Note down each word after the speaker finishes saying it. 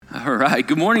All right.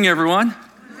 Good morning, everyone.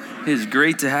 It is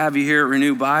great to have you here at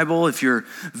Renew Bible. If you're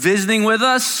visiting with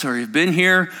us or you've been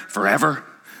here forever,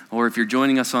 or if you're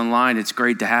joining us online, it's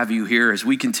great to have you here as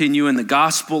we continue in the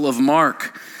Gospel of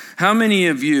Mark. How many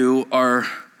of you are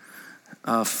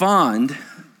fond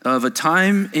of a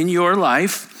time in your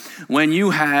life when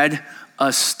you had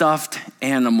a stuffed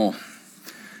animal?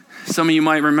 Some of you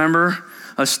might remember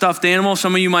a stuffed animal.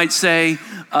 Some of you might say,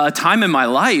 a time in my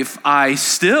life, I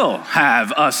still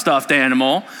have a stuffed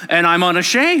animal and I'm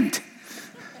unashamed.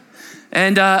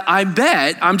 And I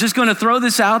bet, I'm just going to throw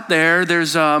this out there,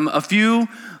 there's a few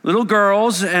little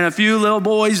girls and a few little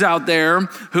boys out there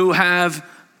who have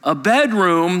a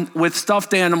bedroom with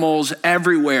stuffed animals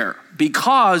everywhere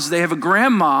because they have a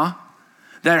grandma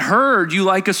that heard you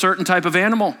like a certain type of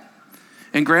animal.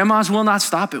 And grandmas will not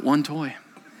stop at one toy.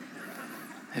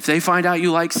 If they find out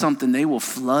you like something, they will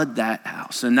flood that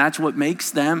house. And that's what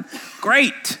makes them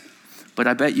great. But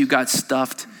I bet you got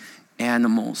stuffed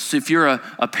animals. If you're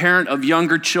a parent of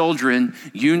younger children,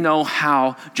 you know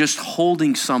how just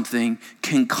holding something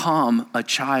can calm a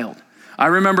child. I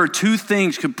remember two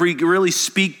things could really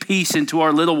speak peace into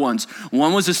our little ones.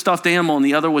 One was a stuffed animal and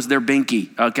the other was their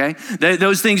binky, okay?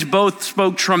 Those things both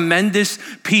spoke tremendous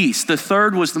peace. The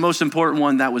third was the most important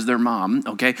one, that was their mom,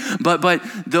 okay? But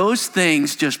those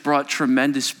things just brought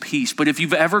tremendous peace. But if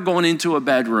you've ever gone into a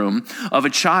bedroom of a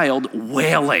child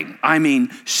wailing, I mean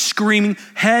screaming,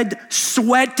 head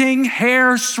sweating,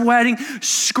 hair sweating,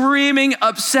 screaming,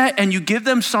 upset, and you give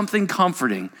them something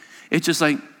comforting, it's just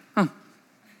like,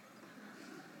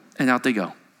 and out they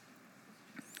go.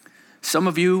 Some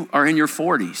of you are in your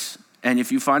 40s, and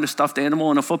if you find a stuffed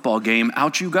animal in a football game,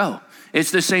 out you go.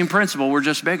 It's the same principle, we're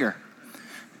just bigger.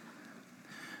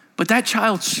 But that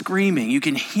child screaming, you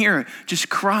can hear it just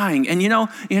crying. And you know,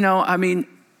 I mean,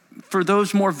 for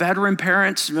those more veteran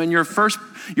parents, when your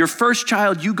first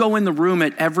child, you go in the room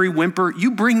at every whimper,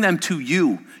 you bring them to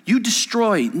you. You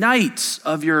destroy nights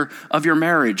of your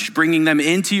marriage, bringing them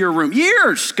into your room.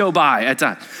 Years go by at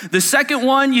times. The second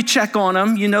one, you check on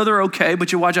them. You know they're okay,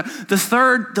 but you watch out. The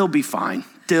third, they'll be fine.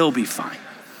 They'll be fine.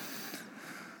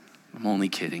 I'm only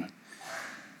kidding.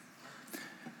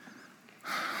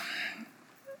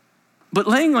 But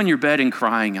laying on your bed and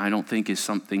crying, I don't think is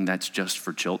something that's just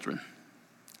for children.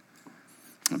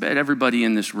 I bet everybody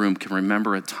in this room can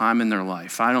remember a time in their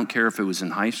life. I don't care if it was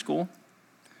in high school,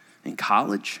 in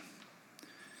college,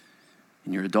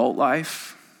 in your adult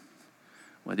life,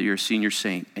 whether you're a senior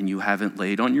saint and you haven't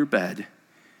laid on your bed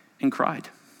and cried.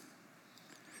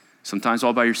 Sometimes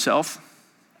all by yourself.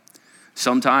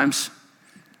 Sometimes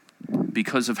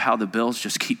because of how the bills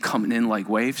just keep coming in like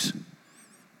waves.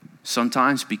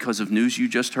 Sometimes because of news you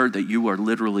just heard that you are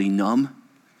literally numb.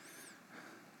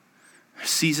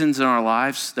 Seasons in our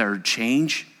lives that are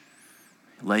change,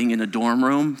 laying in a dorm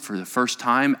room for the first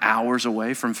time, hours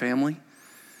away from family,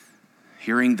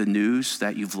 hearing the news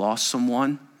that you've lost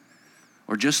someone,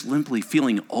 or just simply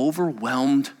feeling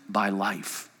overwhelmed by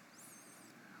life.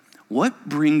 What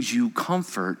brings you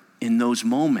comfort in those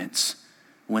moments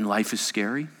when life is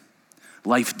scary?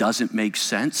 Life doesn't make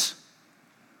sense.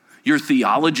 Your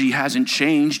theology hasn't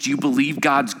changed. You believe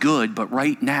God's good, but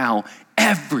right now,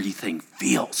 everything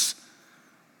feels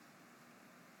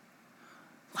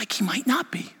like he might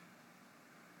not be.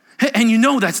 And you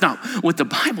know that's not what the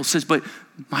Bible says, but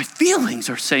my feelings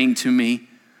are saying to me,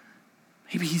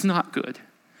 maybe he's not good.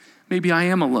 Maybe I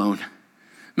am alone.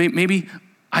 Maybe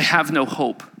I have no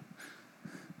hope.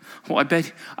 Well, I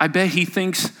bet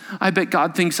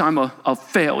God thinks I'm a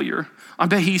failure. I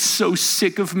bet he's so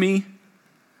sick of me.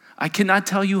 I cannot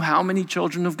tell you how many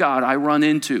children of God I run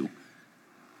into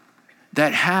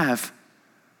that have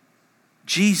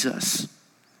Jesus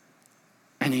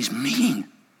and he's mean.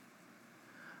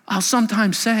 I'll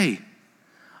sometimes say,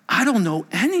 I don't know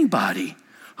anybody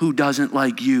who doesn't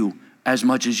like you as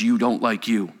much as you don't like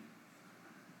you.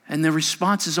 And the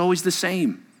response is always the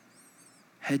same.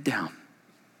 Head down.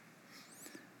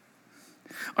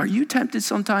 Are you tempted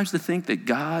sometimes to think that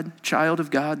God, child of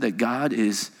God, that God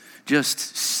is just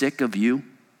sick of you?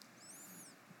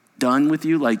 Done with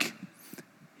you? Like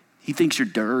he thinks you're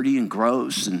dirty and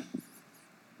gross. And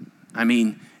I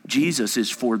mean, Jesus is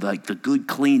for like the good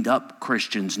cleaned up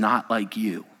Christians, not like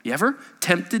you. You ever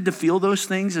tempted to feel those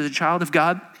things as a child of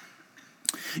God?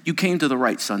 You came to the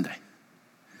right Sunday.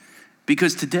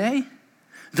 Because today,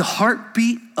 the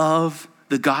heartbeat of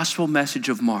the gospel message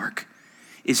of Mark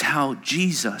is how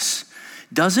Jesus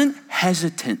doesn't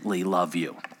hesitantly love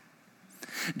you.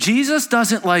 Jesus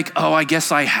doesn't like, oh, I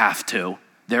guess I have to.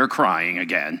 They're crying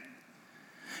again.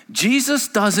 Jesus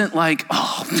doesn't like,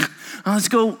 oh, let's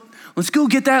go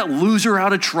get that loser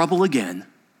out of trouble again.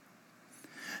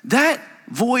 That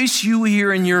voice you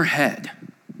hear in your head,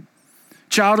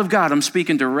 child of God, I'm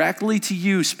speaking directly to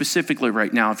you specifically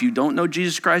right now. If you don't know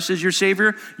Jesus Christ as your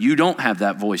Savior, you don't have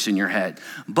that voice in your head.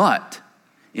 But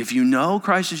if you know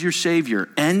Christ as your Savior,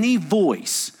 any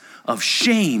voice of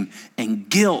shame and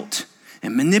guilt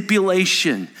and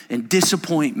manipulation and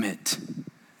disappointment,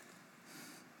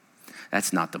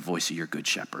 that's not the voice of your good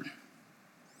shepherd.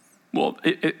 Well,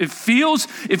 it feels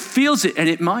it, and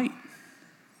it might.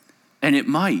 And it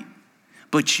might.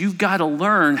 But you've got to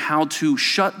learn how to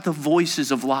shut the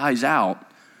voices of lies out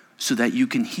so that you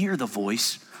can hear the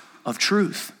voice of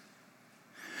truth.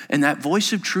 And that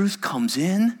voice of truth comes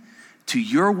in to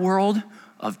your world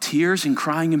of tears and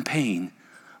crying and pain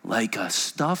like a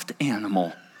stuffed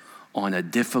animal on a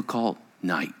difficult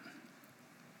night.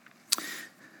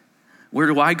 Where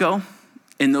do I go?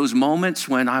 In those moments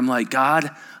when I'm like, God,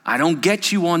 I don't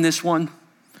get you on this one.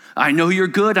 I know you're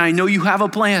good. I know you have a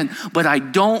plan, but I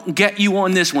don't get you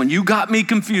on this one. You got me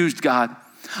confused, God.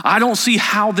 I don't see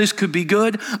how this could be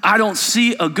good. I don't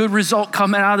see a good result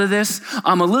coming out of this.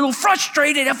 I'm a little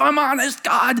frustrated, if I'm honest,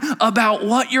 God, about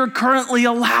what you're currently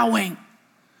allowing.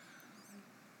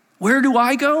 Where do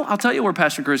I go? I'll tell you where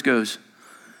Pastor Chris goes.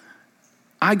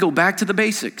 I go back to the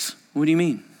basics. What do you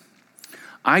mean?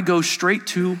 I go straight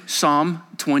to Psalm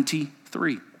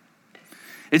 23.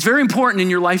 It's very important in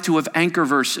your life to have anchor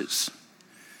verses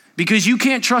because you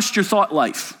can't trust your thought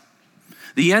life.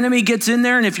 The enemy gets in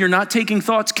there, and if you're not taking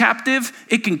thoughts captive,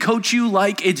 it can coach you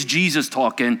like it's Jesus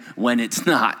talking when it's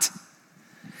not.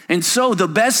 And so the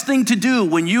best thing to do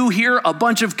when you hear a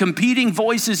bunch of competing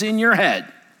voices in your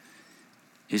head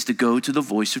is to go to the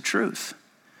voice of truth.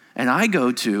 And I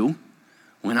go to,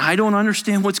 when I don't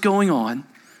understand what's going on,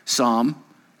 Psalm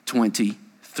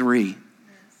 23. How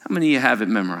many of you have it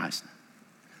memorized?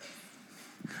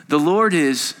 The Lord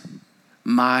is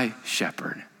my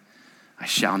shepherd. I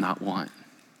shall not want.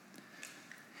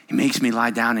 He makes me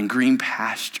lie down in green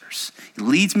pastures. He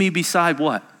leads me beside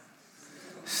what?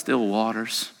 Still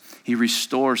waters. He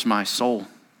restores my soul.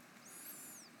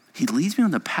 He leads me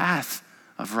on the path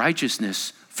of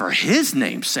righteousness for his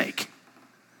name's sake.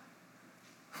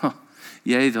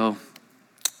 Yea, though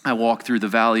I walk through the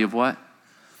valley of what?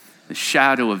 The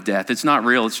shadow of death. It's not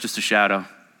real, it's just a shadow.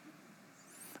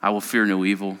 I will fear no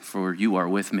evil, for you are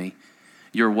with me.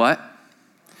 Your what?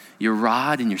 Your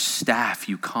rod and your staff,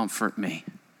 you comfort me.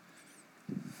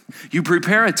 You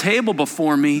prepare a table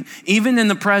before me, even in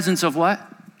the presence of what?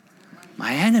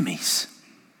 My enemies.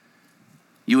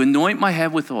 You anoint my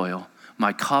head with oil.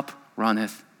 My cup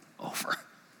runneth over.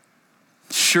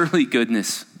 Surely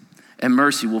goodness and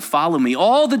mercy will follow me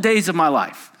all the days of my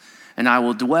life, and I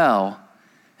will dwell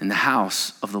in the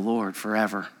house of the Lord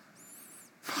forever.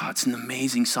 Oh, it's an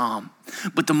amazing psalm.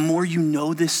 But the more you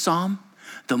know this psalm,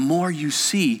 the more you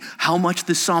see how much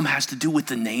this psalm has to do with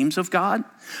the names of God,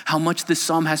 how much this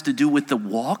psalm has to do with the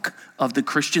walk of the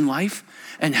Christian life,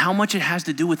 and how much it has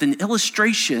to do with an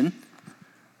illustration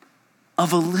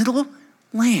of a little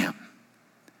lamb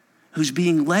who's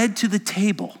being led to the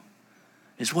table,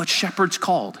 is what shepherds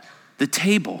called the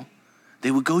table.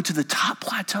 They would go to the top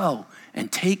plateau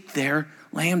and take their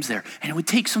lambs there. And it would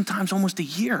take sometimes almost a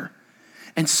year.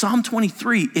 And Psalm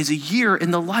 23 is a year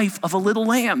in the life of a little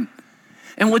lamb.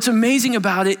 And what's amazing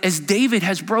about it is David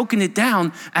has broken it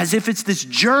down as if it's this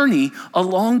journey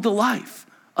along the life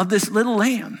of this little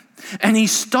lamb. And he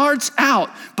starts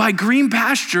out by green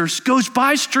pastures, goes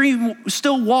by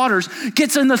still waters,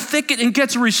 gets in the thicket and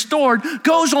gets restored,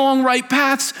 goes along right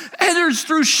paths, enters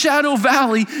through Shadow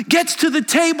Valley, gets to the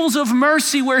tables of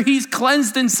mercy where he's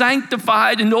cleansed and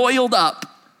sanctified and oiled up.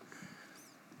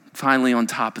 Finally on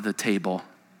top of the table.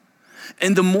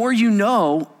 And the more you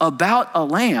know about a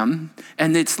lamb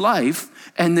and its life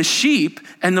and the sheep,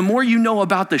 and the more you know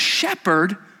about the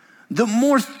shepherd, the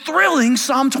more thrilling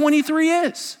Psalm 23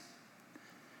 is.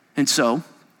 And so,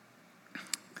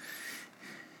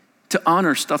 to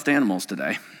honor stuffed animals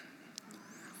today,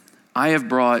 I have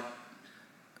brought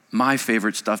my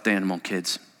favorite stuffed animal,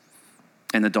 kids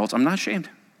and adults. I'm not ashamed.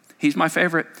 He's my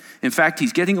favorite. In fact,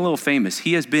 he's getting a little famous.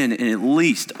 He has been in at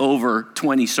least over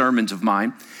 20 sermons of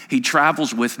mine. He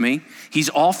travels with me. He's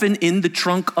often in the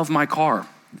trunk of my car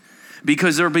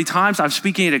because there'll be times I'm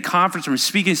speaking at a conference or a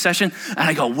speaking session and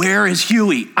I go, where is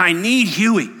Huey? I need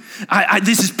Huey.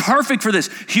 This is perfect for this.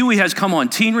 Huey has come on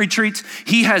teen retreats.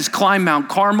 He has climbed Mount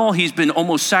Carmel. He's been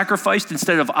almost sacrificed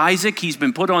instead of Isaac. He's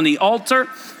been put on the altar.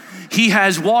 He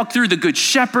has walked through the Good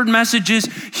Shepherd messages.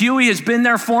 Huey has been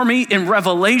there for me in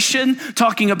Revelation,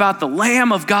 talking about the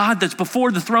Lamb of God that's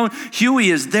before the throne. Huey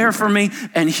is there for me,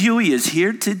 and Huey is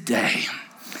here today.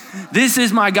 This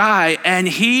is my guy, and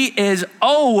he is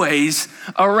always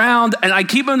around, and I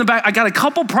keep him in the back. I got a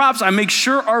couple props I make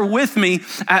sure are with me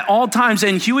at all times,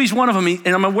 and Huey's one of them, and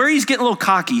I'm aware he's getting a little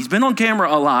cocky. He's been on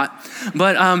camera a lot,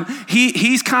 but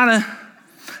he's kind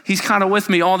of with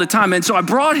me all the time. And so I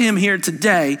brought him here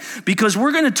today because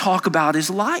we're going to talk about his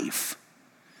life.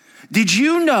 Did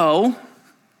you know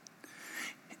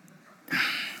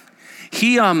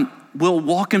he will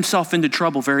walk himself into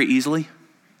trouble very easily?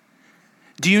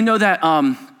 Do you know that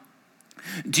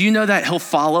he'll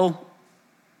follow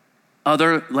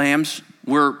other lambs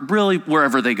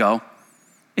wherever they go?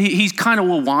 He's kind of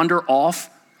will wander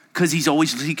off because he's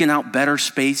always seeking out better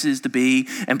spaces to be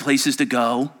and places to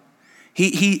go.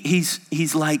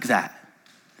 He's like that.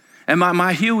 And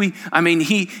my Huey, I mean,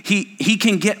 he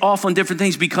can get off on different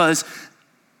things because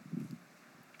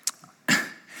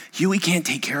Huey can't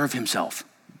take care of himself.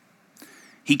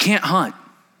 He can't hunt.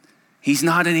 He's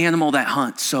not an animal that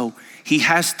hunts, so he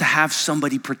has to have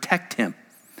somebody protect him,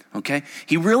 okay?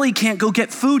 He really can't go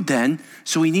get food then,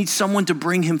 so he needs someone to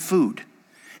bring him food.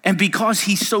 And because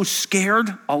he's so scared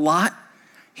a lot,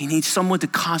 he needs someone to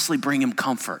constantly bring him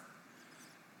comfort.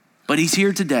 But he's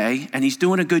here today, and he's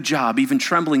doing a good job, even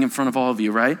trembling in front of all of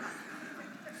you, right?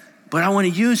 But I want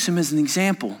to use him as an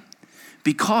example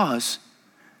because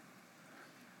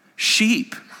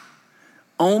sheep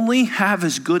only have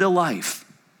as good a life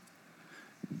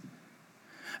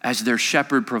as their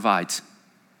shepherd provides.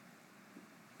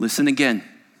 Listen again.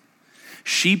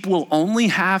 Sheep will only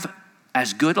have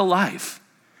as good a life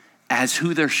as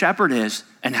who their shepherd is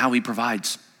and how he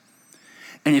provides.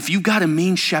 And if you got a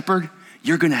mean shepherd,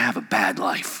 you're gonna have a bad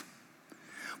life.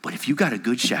 But if you got a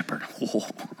good shepherd,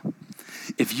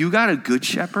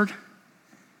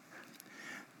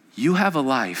 you have a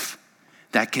life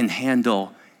that can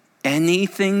handle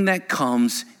anything that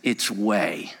comes its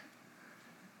way.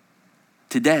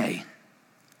 Today,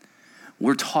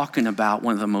 we're talking about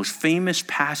one of the most famous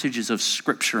passages of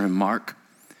scripture in Mark.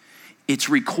 It's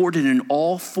recorded in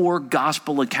all 4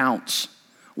 gospel accounts.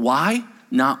 Why?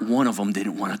 Not one of them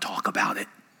didn't want to talk about it.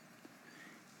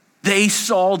 They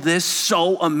saw this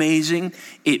so amazing.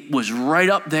 It was right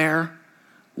up there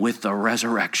with the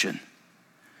resurrection.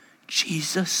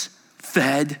 Jesus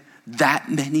fed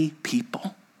that many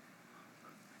people,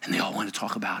 and they all want to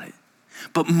talk about it.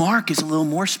 But Mark is a little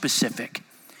more specific.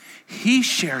 He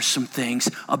shares some things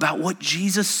about what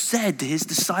Jesus said to his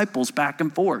disciples back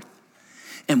and forth.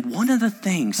 And one of the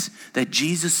things that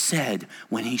Jesus said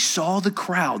when he saw the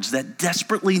crowds that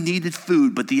desperately needed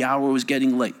food, but the hour was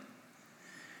getting late,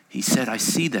 he said, I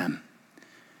see them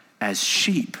as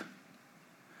sheep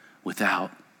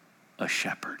without a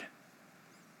shepherd.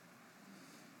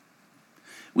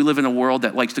 We live in a world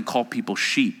that likes to call people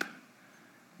sheep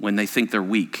when they think they're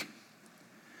weak.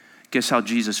 Guess how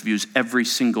Jesus views every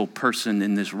single person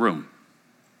in this room?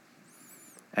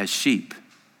 As sheep.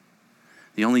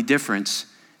 The only difference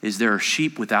is there are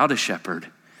sheep without a shepherd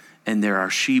and there are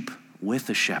sheep with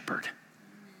a shepherd.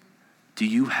 Do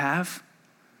you have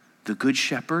the good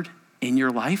shepherd in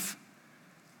your life?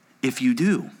 If you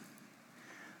do,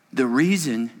 the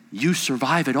reason you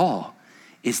survive it all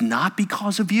is not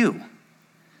because of you.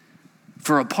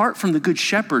 For apart from the good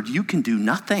shepherd, you can do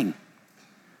nothing.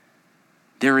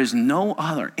 There is no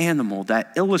other animal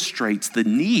that illustrates the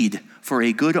need for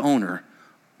a good owner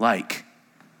like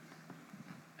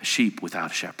a sheep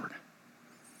without a shepherd.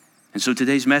 And so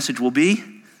today's message will be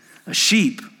a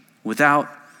sheep without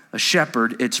a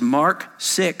shepherd. It's Mark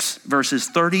 6, verses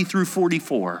 30 through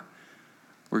 44.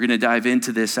 We're going to dive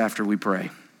into this after we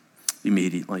pray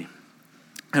immediately.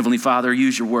 Heavenly Father,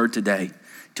 use your word today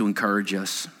to encourage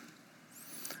us.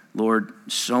 Lord,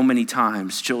 so many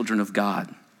times children of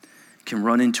God can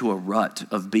run into a rut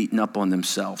of beating up on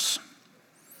themselves.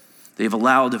 They've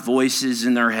allowed voices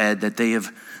in their head that they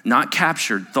have not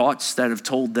captured, thoughts that have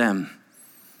told them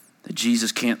that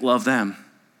Jesus can't love them.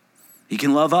 He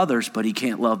can love others, but he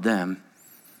can't love them.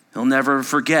 He'll never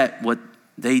forget what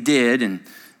they did, and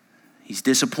he's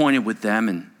disappointed with them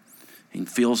and he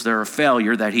feels they're a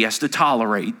failure that he has to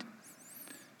tolerate.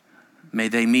 May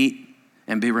they meet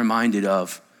and be reminded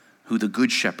of who the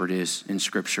good shepherd is in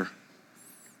Scripture.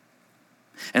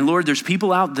 And Lord, there's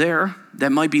people out there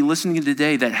that might be listening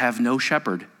today that have no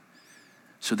shepherd.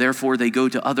 So therefore they go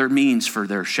to other means for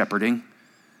their shepherding.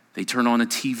 They turn on a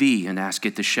TV and ask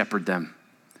it to shepherd them.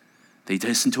 They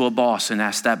listen to a boss and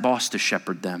ask that boss to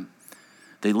shepherd them.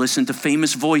 They listen to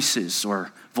famous voices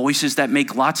or voices that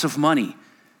make lots of money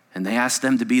and they ask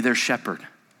them to be their shepherd.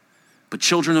 But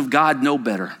children of God know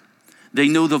better. They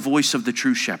know the voice of the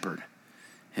true shepherd.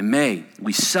 And may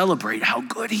we celebrate how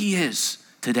good he is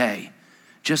today,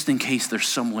 just in case there's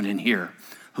someone in here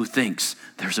who thinks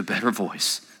there's a better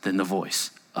voice than the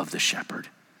voice of the shepherd.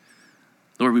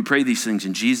 Lord, we pray these things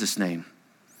in Jesus' name.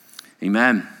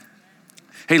 Amen.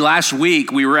 Hey, last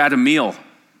week we were at a meal.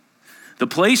 The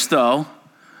place, though,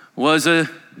 was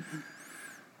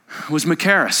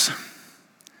Machaerus,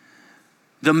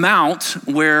 the mount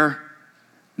where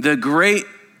the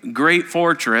great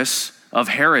fortress of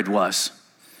Herod was.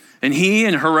 And he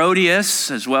and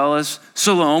Herodias, as well as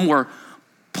Salome, were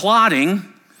plotting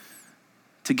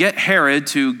to get Herod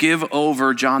to give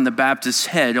over John the Baptist's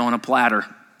head on a platter.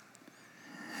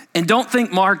 And don't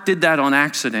think Mark did that on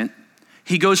accident.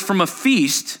 He goes from a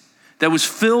feast that was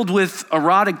filled with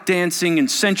erotic dancing and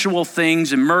sensual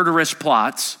things and murderous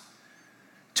plots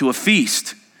to a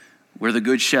feast where the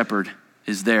Good Shepherd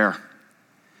is there.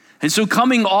 And so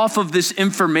coming off of this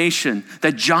information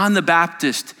that John the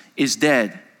Baptist is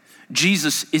dead,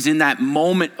 Jesus is in that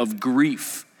moment of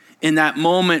grief, in that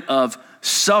moment of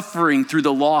suffering through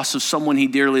the loss of someone he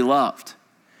dearly loved.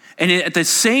 And at the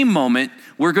same moment,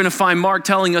 we're going to find Mark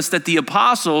telling us that the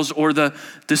apostles or the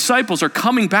disciples are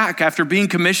coming back after being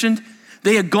commissioned.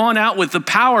 They had gone out with the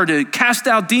power to cast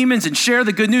out demons and share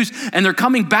the good news, and they're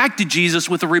coming back to Jesus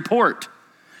with a report.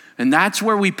 And that's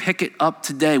where we pick it up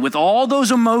today, with all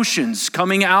those emotions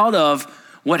coming out of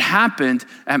what happened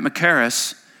at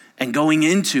Machaerus and going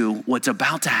into what's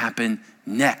about to happen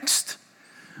next.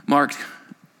 Mark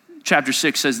chapter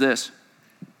 6 says this: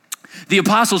 the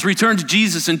apostles returned to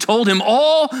Jesus and told him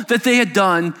all that they had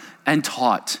done and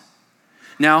taught.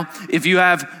 Now, if you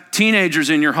have teenagers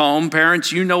in your home,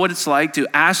 parents, you know what it's like to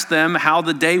ask them how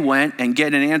the day went and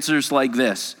get an answers like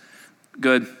this.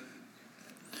 Good.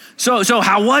 So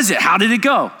how was it? How did it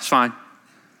go? It's fine.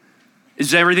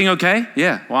 Is everything okay?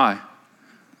 Yeah. Why?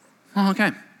 Oh,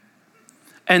 okay.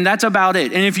 And that's about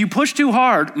it. And if you push too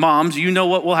hard, moms, you know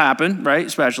what will happen, right?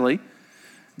 Especially.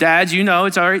 Dads, you know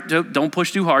it's all right. Don't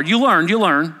push too hard. You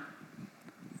learn.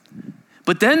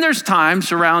 But then there's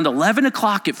times around 11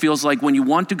 o'clock, it feels like when you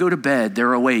want to go to bed,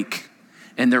 they're awake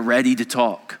and they're ready to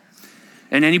talk.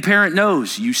 And any parent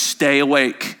knows you stay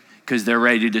awake because they're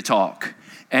ready to talk.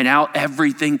 And out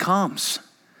everything comes.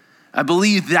 I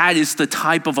believe that is the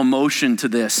type of emotion to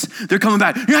this. They're coming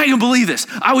back. You're not gonna believe this.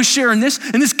 I was sharing this,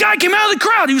 and this guy came out of the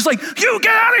crowd. He was like, "You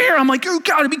get out of here!" I'm like, "You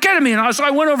gotta be kidding me!" And so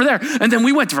I went over there, and then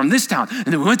we went from this town, and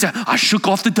then we went to. I shook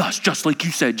off the dust, just like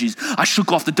you said, Jesus. I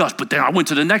shook off the dust, but then I went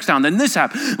to the next town. Then this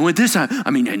happened, and went this time. I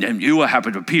mean, and then what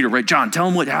happened to Peter, right? John, tell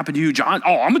him what happened to you, John.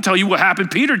 Oh, I'm gonna tell you what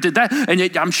happened. Peter did that,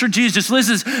 and I'm sure Jesus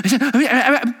listens.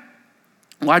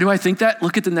 Why do I think that?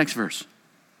 Look at the next verse.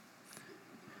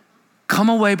 Come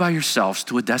away by yourselves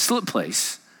to a desolate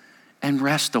place and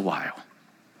rest a while.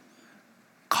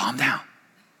 Calm down.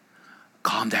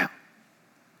 Calm down.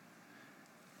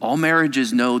 All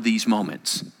marriages know these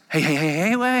moments.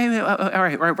 Hey, wait.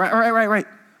 All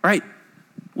right.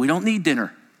 We don't need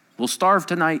dinner. We'll starve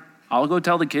tonight. I'll go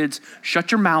tell the kids,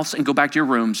 shut your mouths and go back to your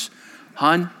rooms.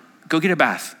 Hun, go get a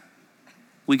bath.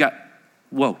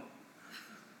 Whoa.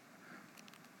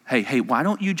 Hey, why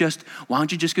don't you just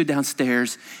go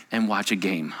downstairs and watch a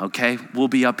game, okay? We'll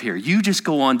be up here. You just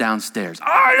go on downstairs.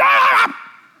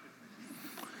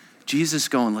 Jesus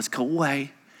going, let's go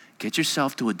away, get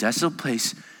yourself to a desolate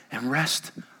place and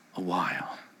rest a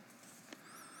while.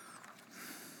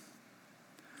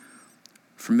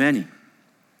 For many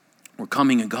were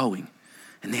coming and going,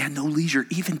 and they had no leisure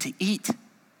even to eat.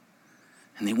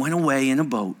 And they went away in a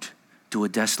boat to a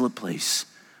desolate place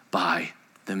by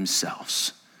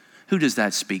themselves. Who does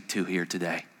that speak to here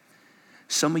today?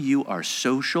 Some of you are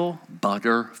social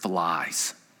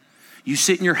butterflies. You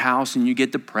sit in your house and you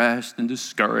get depressed and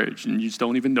discouraged and you just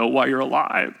don't even know why you're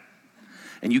alive.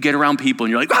 And you get around people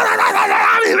and you're like,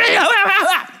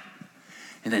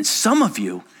 and then some of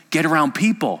you get around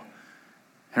people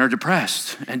and are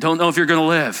depressed and don't know if you're gonna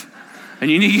live. And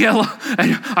you need to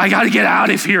I gotta get out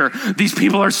of here. These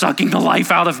people are sucking the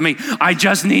life out of me. I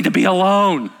just need to be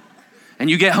alone. And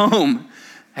you get home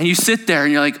and you sit there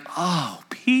and you're like, oh,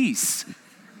 peace.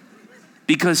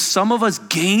 Because some of us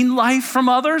gain life from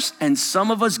others and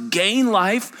some of us gain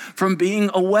life from being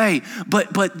away.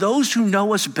 But those who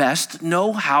know us best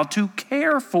know how to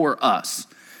care for us.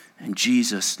 And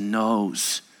Jesus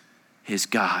knows his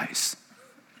guys.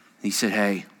 He said,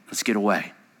 hey, let's get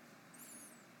away.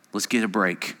 Let's get a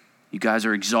break. You guys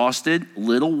are exhausted,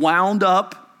 little wound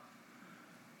up.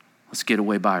 Let's get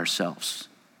away by ourselves.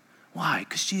 Why?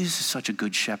 Because Jesus is such a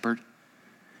good shepherd.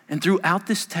 And throughout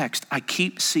this text, I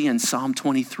keep seeing Psalm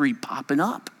 23 popping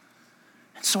up.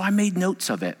 And so I made notes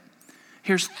of it.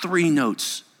 Here's 3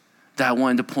 notes that I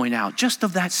wanted to point out, just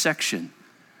of that section.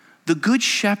 The good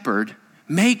shepherd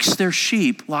makes their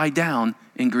sheep lie down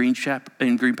in green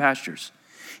pastures.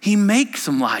 He makes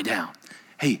them lie down.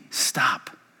 Hey,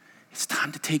 stop. It's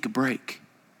time to take a break.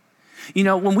 You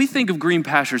know, when we think of green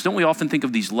pastures, don't we often think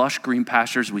of these lush green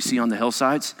pastures we see on the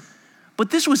hillsides? But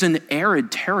this was an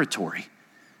arid territory.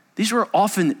 These were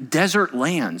often desert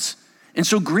lands. And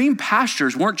so green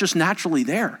pastures weren't just naturally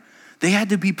there. They had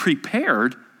to be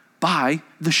prepared by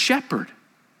the shepherd.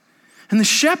 And the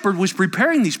shepherd was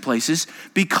preparing these places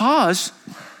because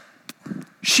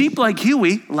sheep like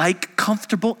Huey like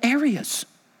comfortable areas.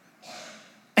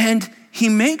 And he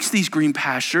makes these green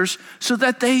pastures so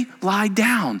that they lie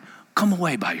down. Come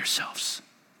away by yourselves.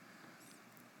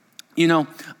 You know,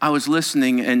 I was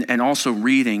listening and also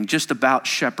reading just about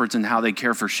shepherds and how they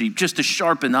care for sheep, just to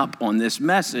sharpen up on this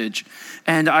message.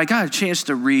 And I got a chance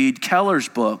to read Keller's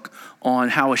book on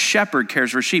how a shepherd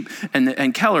cares for sheep.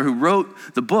 And Keller, who wrote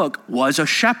the book, was a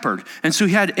shepherd. And so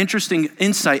he had interesting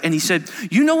insight. And he said,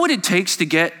 you know what it takes to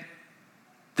get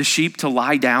the sheep to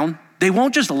lie down? They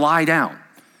won't just lie down.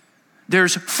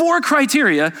 There's 4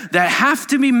 criteria that have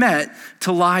to be met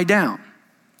to lie down.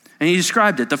 And he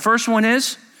described it. The first one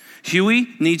is, Huey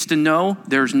needs to know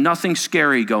there's nothing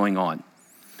scary going on.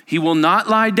 He will not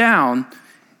lie down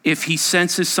if he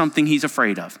senses something he's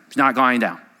afraid of. He's not lying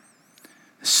down.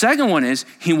 The second one is,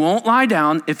 he won't lie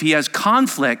down if he has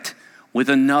conflict with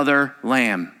another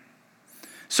lamb.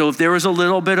 So if there was a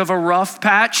little bit of a rough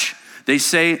patch, they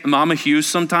say Mama Hughes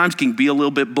sometimes can be a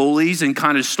little bit bullies and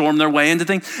kind of storm their way into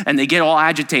things, and they get all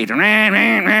agitated.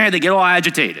 They get all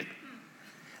agitated.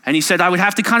 And he said, I would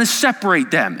have to kind of separate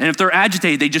them. And if they're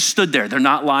agitated, they just stood there. They're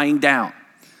not lying down.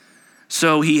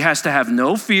 So he has to have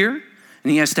no fear,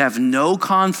 and he has to have no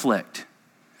conflict.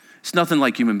 It's nothing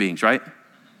like human beings, right?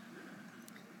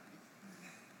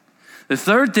 The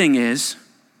third thing is,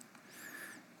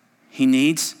 he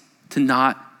needs to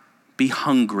not be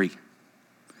hungry.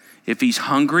 If he's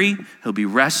hungry, he'll be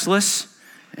restless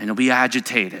and he'll be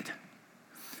agitated.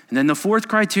 And then the fourth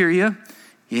criteria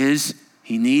is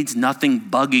he needs nothing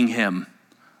bugging him.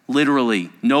 Literally,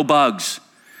 no bugs.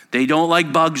 They don't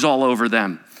like bugs all over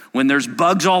them. When there's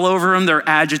bugs all over them, they're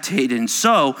agitated. And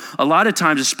so, a lot of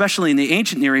times, especially in the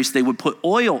ancient Near East, they would put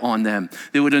oil on them.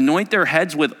 They would anoint their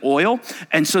heads with oil,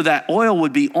 and so that oil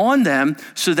would be on them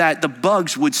so that the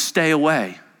bugs would stay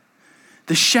away.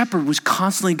 The shepherd was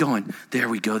constantly going, there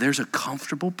we go, there's a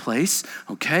comfortable place,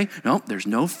 okay? No, there's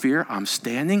no fear. I'm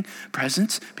standing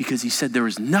presence because he said there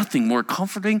is nothing more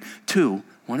comforting to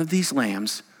one of these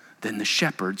lambs than the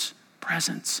shepherd's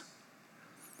presence.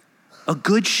 A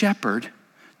good shepherd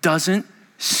doesn't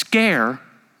scare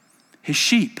his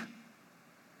sheep.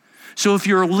 So if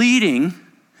you're leading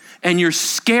and you're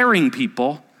scaring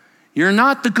people, you're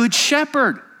not the good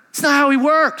shepherd. It's not how he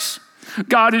works.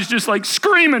 God is just like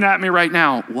screaming at me right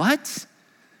now. What?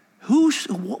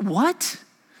 What?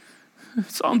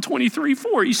 Psalm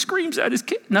 23:4, he screams at his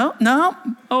kid. No,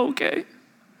 okay.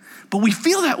 But we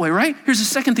feel that way, right? Here's the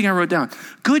second thing I wrote down.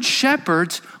 Good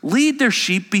shepherds lead their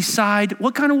sheep beside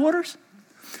what kind of waters?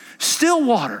 Still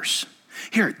waters.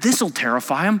 Here, this will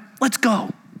terrify them. Let's go.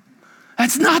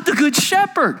 That's not the good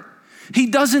shepherd. He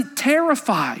doesn't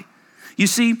terrify. You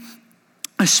see,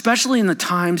 especially in the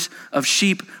times of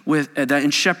sheep in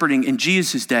shepherding in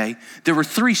Jesus' day, there were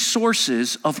 3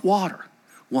 sources of water.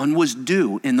 One was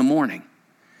dew in the morning.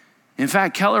 In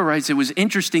fact, Keller writes, it was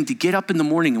interesting to get up in the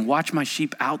morning and watch my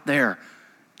sheep out there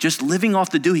just living off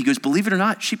the dew. He goes, believe it or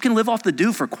not, sheep can live off the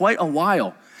dew for quite a while.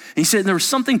 And he said there was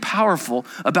something powerful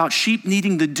about sheep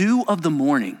needing the dew of the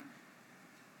morning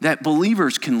that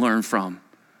believers can learn from,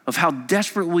 of how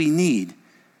desperate we need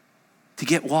to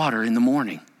get water in the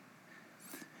morning.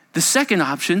 The second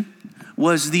option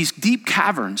was these deep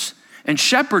caverns, and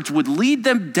shepherds would lead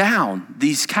them down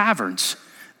these caverns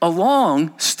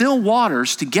along still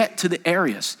waters to get to the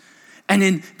areas. And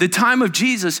in the time of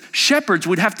Jesus, shepherds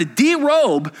would have to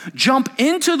derobe, jump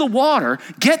into the water,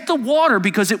 get the water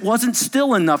because it wasn't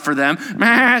still enough for them.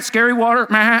 Scary water,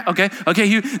 okay,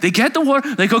 they get the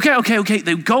water, they go, okay,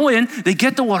 they go in, they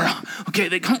get the water, okay,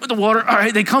 they come with the water, all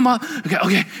right, they come up,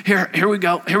 okay, here we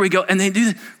go, and they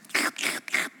do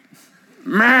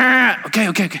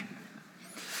okay.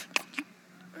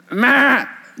 A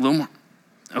little more.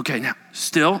 Okay, now,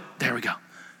 still, there we go.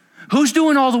 Who's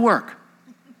doing all the work?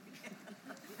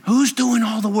 Who's doing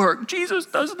all the work? Jesus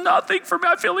does nothing for me.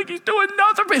 I feel like he's doing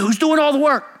nothing for me. Who's doing all the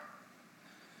work?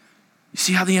 You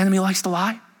see how the enemy likes to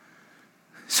lie?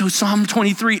 So Psalm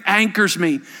 23 anchors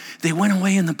me. They went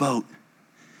away in the boat.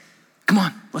 Come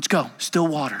on, let's go. Still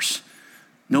waters.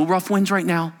 No rough winds right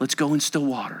now. Let's go in still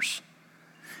waters.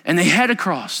 And they head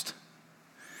across.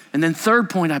 And then third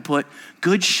point I put,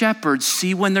 good shepherds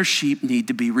see when their sheep need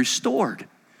to be restored.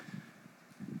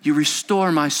 You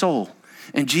restore my soul.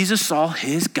 And Jesus saw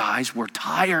his guys were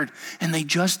tired and they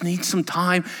just need some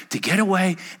time to get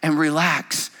away and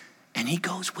relax. And he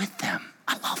goes with them.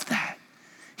 I love that.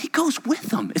 He goes with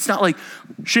them. It's not like,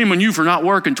 shame on you for not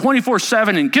working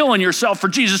 24/7 and killing yourself for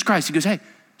Jesus Christ. He goes, hey,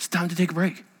 it's time to take a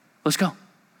break. Let's go.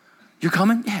 You're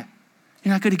coming? Yeah.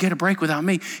 You're not going to get a break without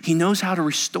me. He knows how to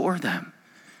restore them.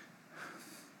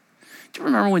 Do you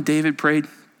remember when David prayed,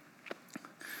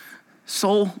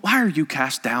 soul, why are you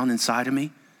cast down inside of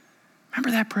me?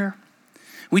 Remember that prayer?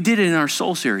 We did it in our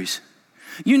soul series.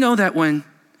 You know that when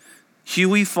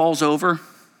Huey falls over,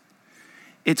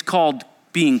 it's called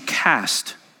being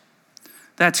cast.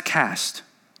 That's cast.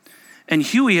 And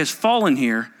Huey has fallen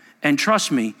here, and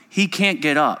trust me, he can't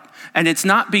get up. And it's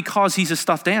not because he's a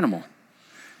stuffed animal.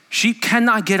 Sheep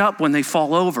cannot get up when they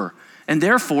fall over, and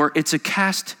therefore it's a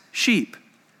cast sheep.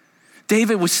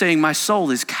 David was saying, my soul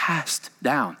is cast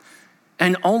down,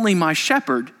 and only my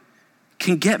shepherd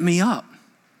can get me up.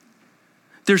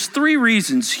 There's 3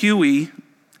 reasons Huey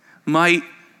might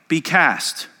be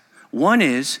cast. One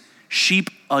is sheep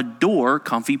adore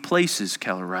comfy places,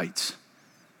 Keller writes.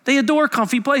 They adore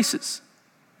comfy places.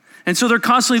 And so they're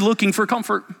constantly looking for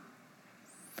comfort.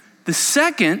 The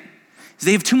second is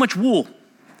they have too much wool.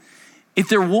 If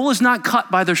their wool is not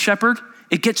cut by their shepherd,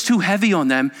 it gets too heavy on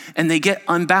them and they get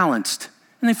unbalanced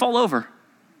and they fall over.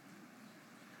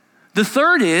 The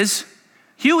third is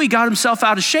Huey got himself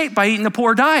out of shape by eating a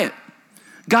poor diet,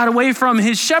 got away from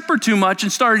his shepherd too much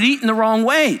and started eating the wrong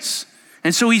ways.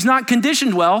 And so he's not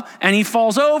conditioned well and he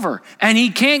falls over and he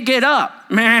can't get up.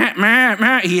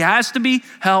 He has to be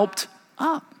helped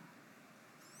up.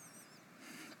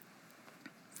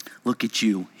 Look at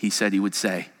you, he said he would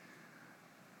say.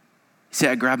 He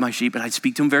said, I grab my sheep and I'd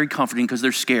speak to them very comforting because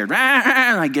they're scared.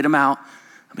 And I'd get them out.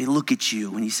 I'd be, look at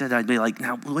you. And he said, I'd be like,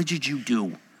 now, what did you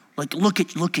do? Like, look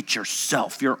at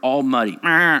yourself. You're all muddy.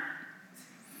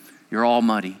 You're all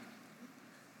muddy.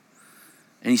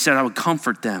 And he said, I would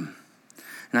comfort them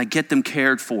and I'd get them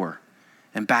cared for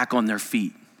and back on their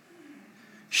feet.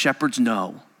 Shepherds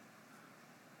know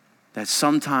that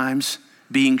sometimes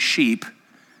being sheep,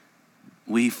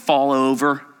 we fall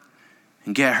over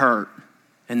and get hurt.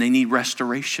 And they need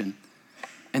restoration.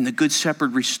 And the good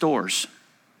shepherd restores.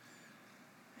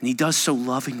 And he does so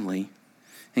lovingly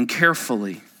and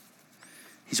carefully.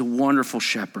 He's a wonderful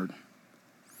shepherd.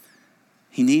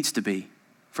 He needs to be,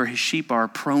 for his sheep are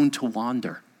prone to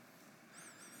wander.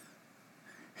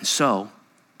 And so,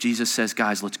 Jesus says,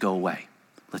 guys, let's go away.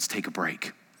 Let's take a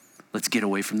break. Let's get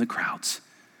away from the crowds.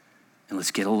 And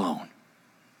let's get alone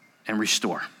and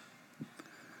restore.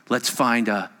 Let's find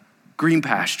a green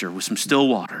pasture with some still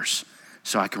waters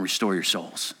so I can restore your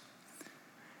souls.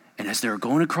 And as they're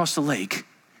going across the lake,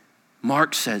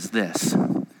 Mark says this.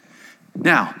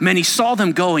 Now, many saw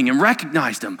them going and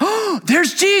recognized them. Oh,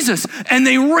 there's Jesus. And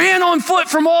they ran on foot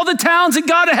from all the towns and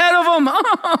got ahead of them.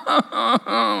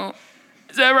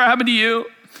 Has that ever happened to you?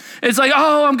 It's like,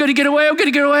 oh, I'm going to get away.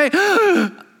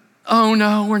 Oh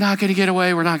no, we're not going to get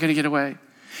away.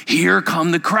 Here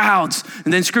come the crowds.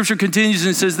 And then scripture continues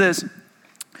and says this.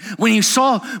 When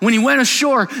he went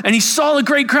ashore and he saw the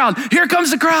great crowd, here comes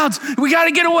the crowds. We got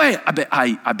to get away. I bet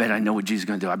I know what Jesus is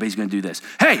going to do. I bet he's going to do this.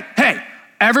 Hey,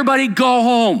 everybody go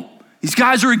home. These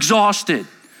guys are exhausted.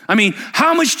 I mean,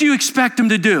 how much do you expect them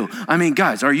to do? I mean,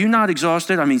 guys, are you not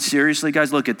exhausted? I mean, seriously,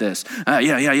 guys, look at this.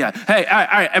 Yeah. Hey, all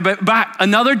right, back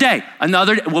another day.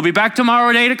 We'll be back tomorrow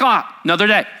at 8:00.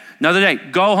 Another day.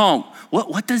 Go home.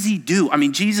 What does he do? I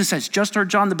mean, Jesus has just heard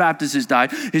John the Baptist has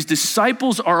died. His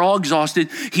disciples are all exhausted.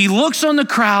 He looks on the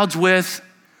crowds with,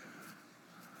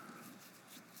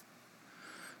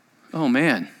 oh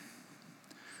man,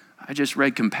 I just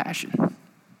read compassion.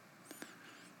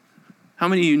 How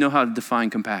many of you know how to define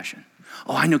compassion?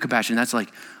 Oh, I know compassion. That's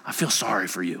like, I feel sorry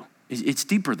for you. It's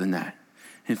deeper than that.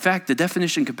 In fact, the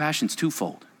definition of compassion is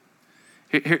twofold.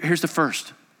 Here's the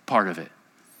first part of it.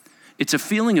 It's a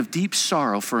feeling of deep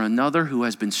sorrow for another who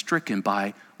has been stricken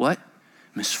by what?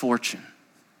 Misfortune.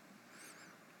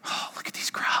 Oh, look at these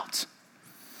crowds.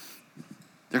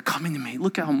 They're coming to me.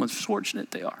 Look how misfortunate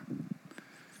they are.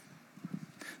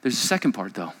 There's a second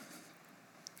part though.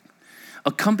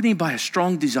 Accompanied by a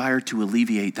strong desire to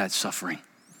alleviate that suffering.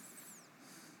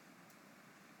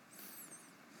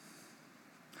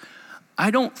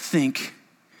 I don't think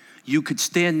you could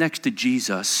stand next to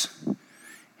Jesus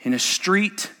in a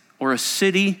street or a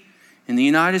city in the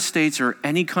United States or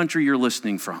any country you're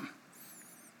listening from,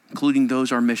 including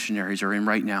those our missionaries are in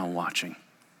right now watching,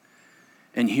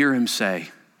 and hear him say,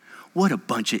 what a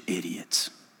bunch of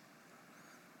idiots.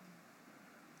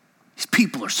 These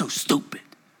people are so stupid.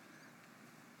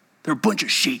 They're a bunch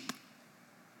of sheep.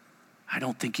 I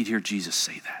don't think you'd hear Jesus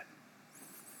say that.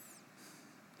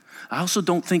 I also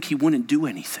don't think he wouldn't do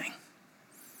anything.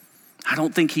 I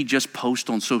don't think he'd just post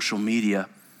on social media.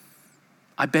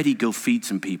 I bet he'd go feed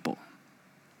some people.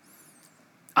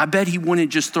 I bet he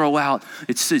wouldn't just throw out,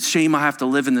 it's a shame I have to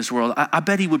live in this world. I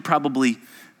bet he would probably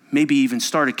maybe even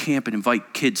start a camp and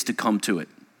invite kids to come to it.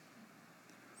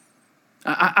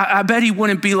 I bet he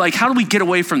wouldn't be like, how do we get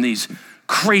away from these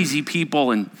crazy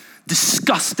people and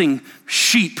disgusting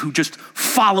sheep who just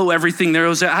follow everything there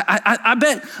is? I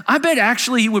bet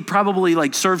actually he would probably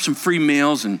like serve some free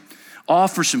meals and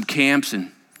offer some camps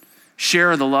and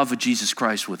share the love of Jesus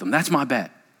Christ with them. That's my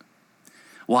bet.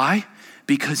 Why?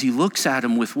 Because he looks at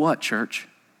them with what, church?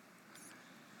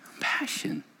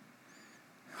 Passion.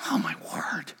 Oh my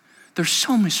word. They're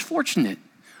so misfortunate.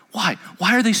 Why?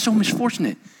 Why are they so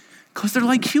misfortunate? Because they're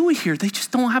like Huey here. They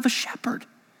just don't have a shepherd.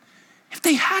 If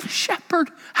they had a shepherd,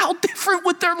 how different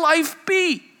would their life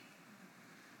be?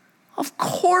 Of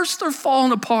course they're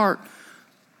falling apart.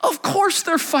 Of course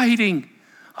they're fighting.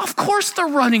 Of course they're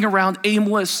running around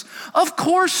aimless. Of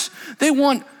course they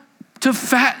want to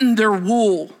fatten their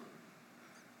wool.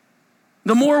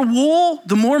 The more wool,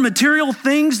 the more material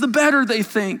things, the better they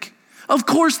think. Of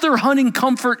course they're hunting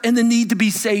comfort and the need to be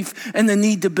safe and the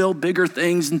need to build bigger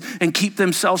things and keep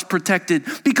themselves protected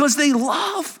because they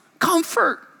love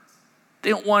comfort.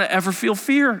 They don't want to ever feel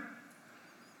fear.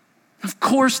 Of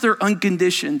course they're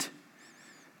unconditioned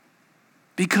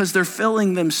because they're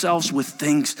filling themselves with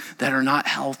things that are not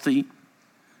healthy.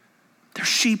 They're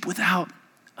sheep without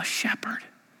a shepherd.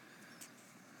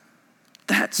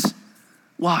 That's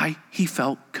why he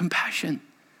felt compassion.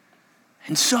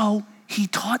 And so he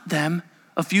taught them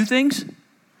a few things,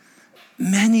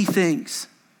 many things,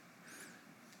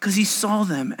 because he saw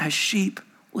them as sheep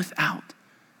without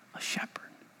a shepherd.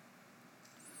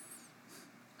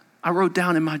 I wrote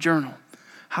down in my journal,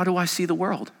 how do I see the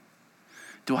world?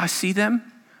 Do I see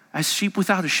them as sheep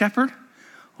without a shepherd?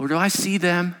 Or do I see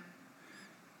them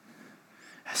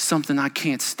as something I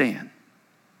can't stand?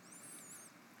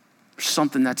 Or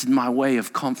something that's in my way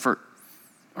of comfort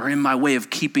or in my way of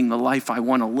keeping the life I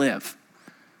want to live?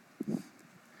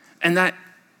 And that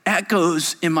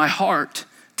echoes in my heart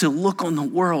to look on the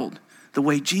world the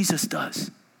way Jesus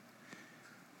does.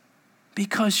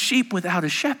 Because sheep without a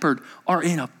shepherd are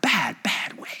in a bad,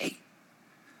 bad way.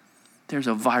 There's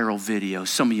a viral video.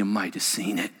 Some of you might have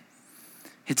seen it.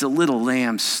 It's a little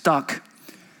lamb stuck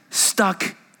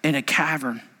in a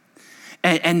cavern.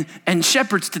 And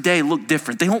shepherds today look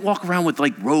different. They don't walk around with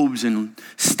like robes and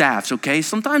staffs, okay?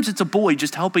 Sometimes it's a boy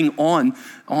just helping on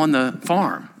the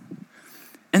farm.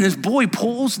 And this boy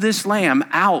pulls this lamb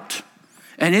out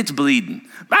and it's bleeding.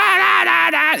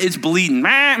 It's bleeding.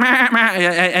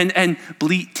 And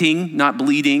bleating, not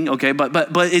bleeding, okay? But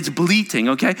it's bleating,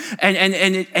 okay?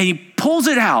 And he pulls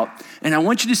it out. And I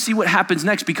want you to see what happens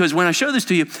next, because when I show this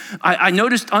to you, I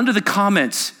noticed under the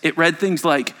comments, it read things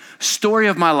like, story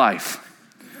of my life.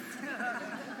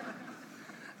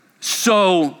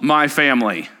 So my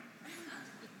family.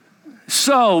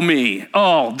 So me.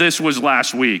 Oh, this was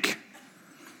last week.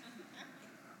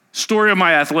 Story of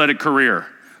my athletic career.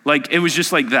 Like, it was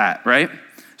just like that, right?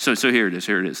 So here it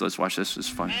is. Let's watch this. It's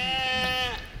fun.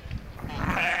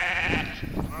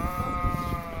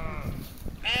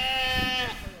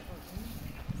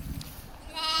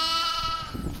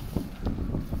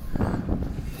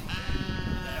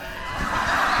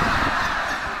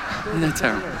 Isn't that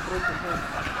terrible?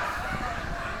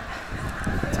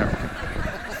 Terrible.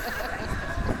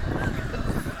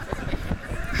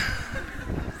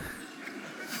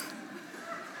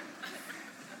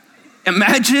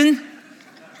 Imagine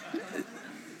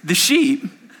the sheep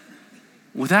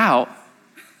without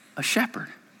a shepherd.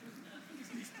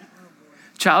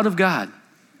 Child of God,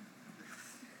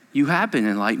 you have been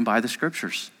enlightened by the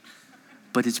scriptures,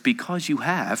 but it's because you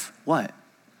have what?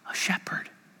 A shepherd.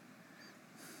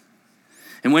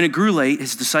 And when it grew late,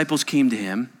 his disciples came to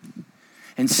him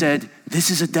and said,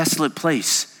 "This is a desolate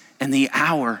place, and the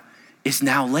hour is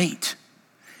now late."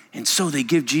 And so they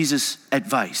give Jesus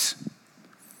advice.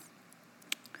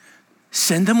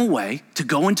 Send them away to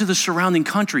go into the surrounding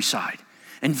countryside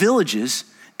and villages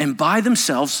and buy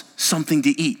themselves something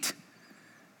to eat.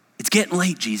 It's getting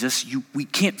late, Jesus. We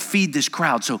can't feed this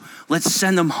crowd, so let's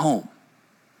send them home.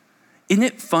 Isn't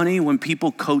it funny when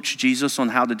people coach Jesus on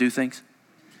how to do things?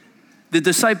 The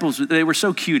disciples, they were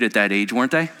so cute at that age,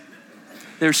 weren't they?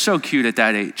 They were so cute at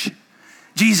that age.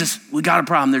 Jesus, we got a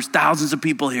problem. There's thousands of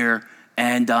people here,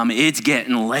 and it's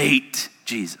getting late,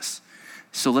 Jesus.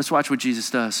 So let's watch what Jesus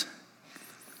does.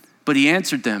 But he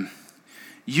answered them,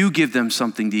 "You give them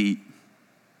something to eat."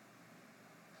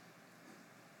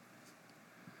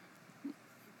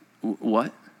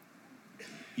 What?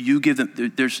 you give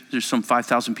them, there's some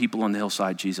 5,000 people on the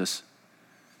hillside, Jesus.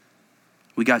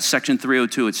 We got section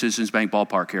 302 at Citizens Bank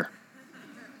Ballpark here.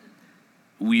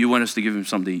 You want us to give them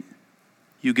something to eat?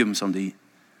 You give them something to eat.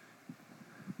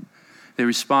 They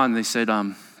respond, they said,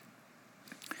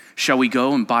 shall we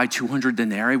go and buy 200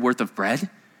 denarii worth of bread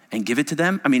and give it to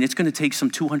them? I mean, it's going to take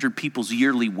some 200 people's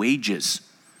yearly wages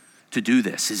to do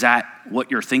this. Is that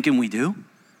what you're thinking we do?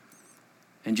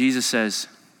 And Jesus says,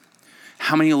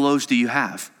 how many loaves do you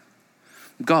have?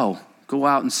 Go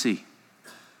out and see.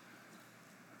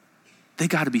 They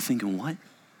got to be thinking, what?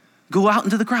 Go out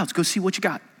into the crowds, go see what you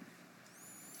got.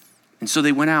 And so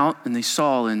they went out and they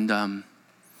saw, and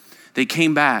they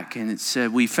came back, and it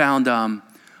said, we found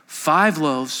 5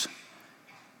 loaves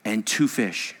and 2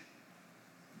 fish.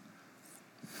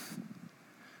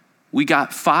 We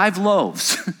got 5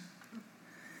 loaves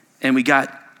and we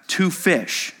got 2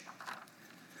 fish.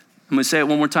 I'm gonna say it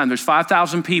one more time. There's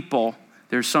 5,000 people.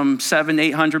 There's some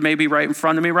 700-800 maybe right in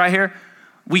front of me right here.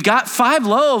 We got 5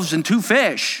 loaves and 2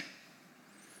 fish.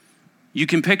 You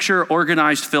can picture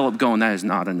organized Philip going, that is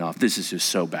not enough. This is just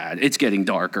so bad. It's getting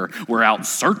darker. We're out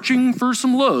searching for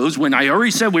some loaves when I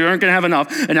already said we weren't going to have enough.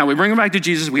 And now we bring them back to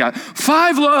Jesus. We got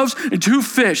 5 loaves and 2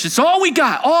 fish. It's all we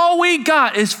got. All we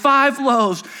got is 5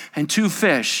 loaves and 2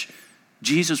 fish.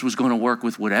 Jesus was going to work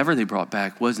with whatever they brought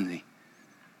back, wasn't he?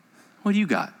 What do you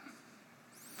got?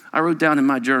 I wrote down in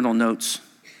my journal notes,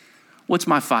 what's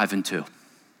my 5 and 2?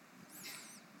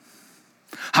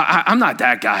 I'm not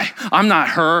that guy. I'm not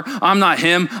her. I'm not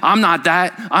him. I'm not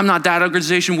that. I'm not that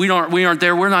organization. We aren't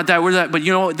there. We're not that. We're that. But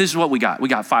you know what? This is what we got. We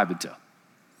got 5 and 2.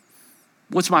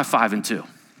 What's my 5 and 2?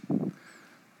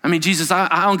 I mean, Jesus,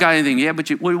 I don't got anything. Yeah, but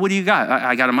what do you got?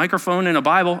 I got a microphone and a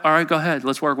Bible. All right, go ahead.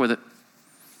 Let's work with it.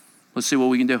 Let's see what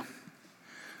we can do.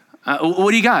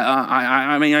 What do you got?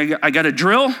 I got a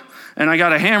drill and I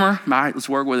got a hammer. All right, let's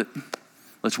work with it.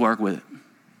 Let's work with it.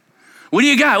 What do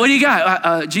you got? What do you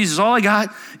got? Jesus, all I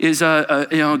got is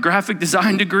a graphic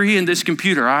design degree and this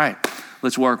computer. All right,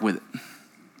 let's work with it.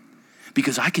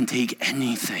 Because I can take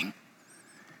anything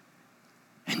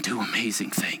and do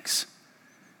amazing things.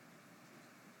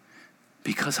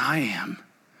 Because I am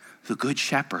the good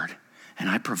shepherd and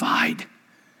I provide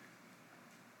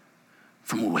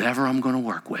from whatever I'm going to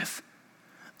work with.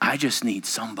 I just need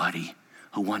somebody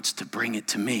who wants to bring it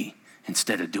to me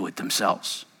instead of do it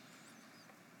themselves.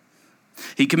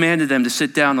 He commanded them to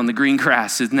sit down on the green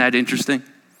grass. Isn't that interesting?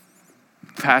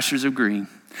 Pastures of green.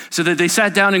 So that they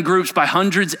sat down in groups by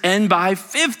hundreds and by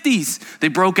 50s. They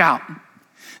broke out.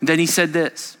 And then he said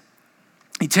this.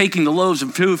 He taking the loaves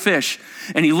and 2 fish,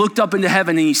 and he looked up into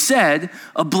heaven and he said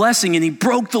a blessing, and he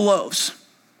broke the loaves.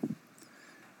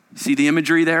 See the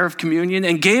imagery there of communion?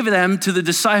 And gave them to the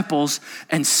disciples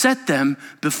and set them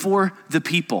before the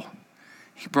people.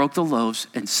 He broke the loaves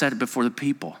and set it before the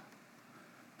people.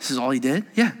 This is all he did?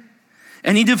 Yeah.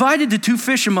 And he divided the 2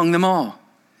 fish among them all.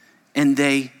 And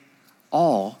they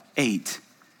all ate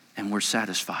and were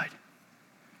satisfied.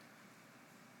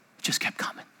 It just kept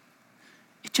coming.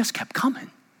 It just kept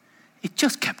coming. It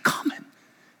just kept coming.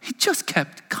 It just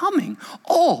kept coming.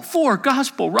 All 4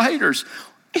 gospel writers,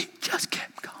 it just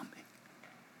kept coming.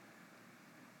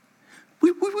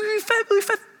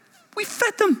 We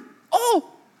fed them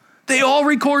all. They all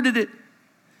recorded it.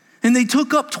 And they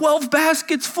took up 12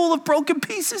 baskets full of broken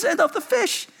pieces and of the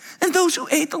fish. And those who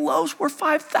ate the loaves were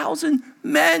 5,000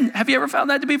 men. Have you ever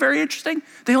found that to be very interesting?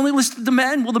 They only listed the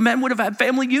men. Well, the men would have had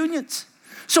family unions.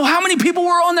 So how many people were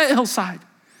on that hillside?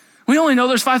 We only know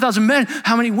there's 5,000 men.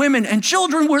 How many women and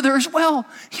children were there as well?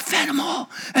 He fed them all.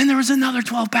 And there was another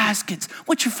 12 baskets.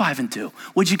 What's your 5 and 2?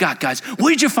 What'd you got, guys? What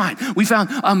did you find? We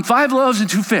found 5 loaves and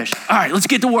 2 fish. All right, let's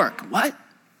get to work. What?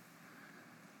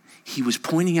 He was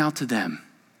pointing out to them,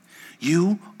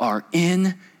 you are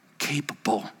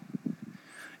incapable.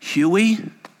 Huey,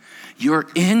 you're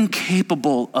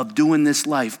incapable of doing this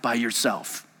life by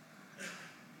yourself.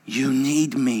 You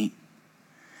need me.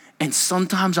 And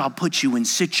sometimes I'll put you in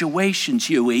situations,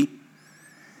 Huey,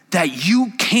 that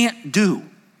you can't do.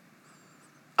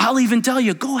 I'll even tell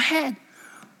you, go ahead.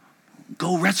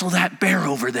 Go wrestle that bear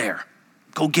over there.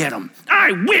 Go get him.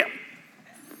 I will.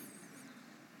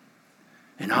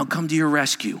 And I'll come to your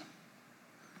rescue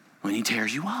when he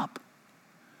tears you up.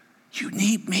 You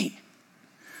need me.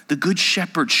 The good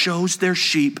shepherd shows their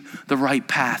sheep the right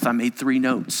path. I made 3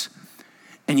 notes.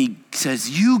 And he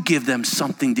says, you give them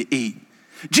something to eat.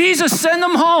 Jesus, send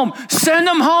them home. Send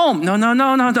them home. No.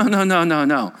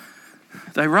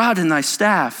 Thy rod and thy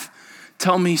staff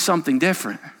tell me something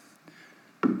different.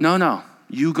 No.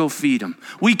 You go feed them.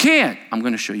 We can't. I'm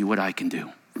going to show you what I can do.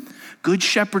 Good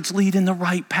shepherds lead in the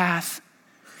right path.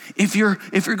 If you're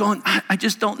going, I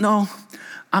just don't know.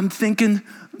 I'm thinking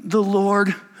the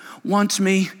Lord wants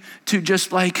me to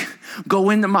just like go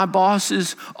into my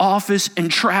boss's office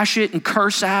and trash it and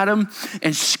curse at him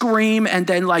and scream and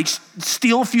then like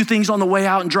steal a few things on the way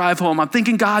out and drive home. I'm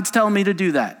thinking God's telling me to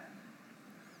do that.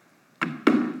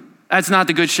 That's not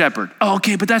the good shepherd. Oh,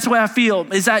 okay, but that's the way I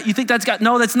feel. Is that, you think that's God?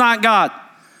 No, that's not God.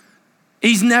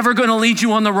 He's never gonna lead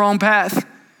you on the wrong path.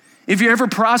 If you're ever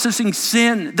processing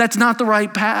sin, that's not the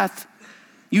right path.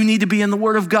 You need to be in the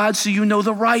Word of God so you know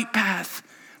the right path,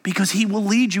 because he will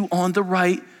lead you on the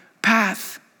right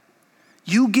path.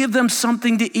 You give them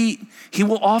something to eat. He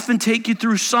will often take you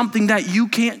through something that you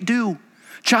can't do.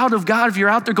 Child of God, if you're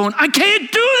out there going, I can't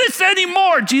do this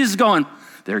anymore, Jesus is going,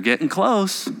 they're getting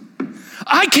close.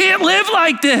 I can't live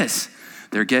like this.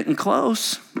 They're getting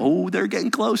close. Oh, they're getting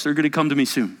close. They're going to come to me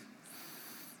soon.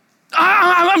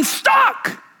 I'm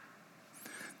stuck.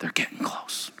 They're getting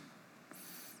close.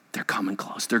 They're coming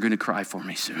close. They're going to cry for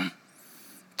me soon.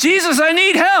 Jesus, I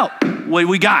need help. What do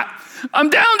we got? I'm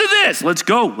down to this. Let's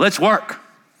go. Let's work.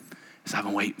 Because I've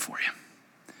been waiting for you.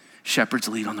 Shepherds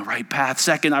lead on the right path.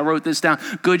 Second, I wrote this down.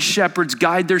 Good shepherds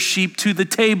guide their sheep to the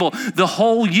table. The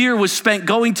whole year was spent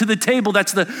going to the table.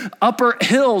 That's the upper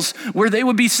hills where they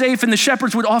would be safe, and the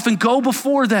shepherds would often go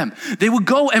before them. They would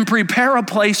go and prepare a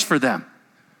place for them.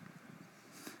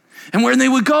 And when they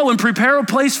would go and prepare a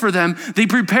place for them, they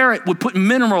prepare it with putting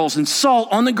minerals and salt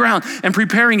on the ground and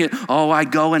preparing it. Oh, I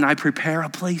go and I prepare a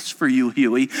place for you,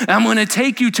 Huey. I'm going to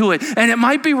take you to it. And it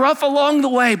might be rough along the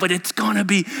way, but it's going to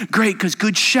be great, because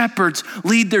good shepherds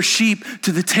lead their sheep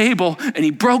to the table. And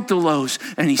he broke the loaves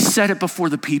and he set it before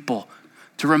the people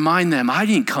to remind them, I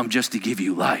didn't come just to give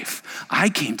you life. I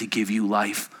came to give you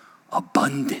life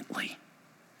abundantly.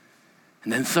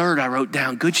 And then third, I wrote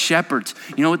down, good shepherds,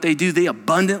 you know what they do? They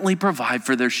abundantly provide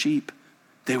for their sheep.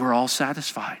 They were all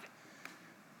satisfied.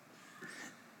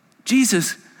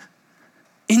 Jesus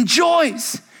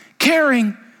enjoys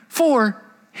caring for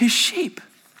his sheep.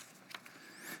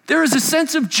 There is a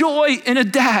sense of joy in a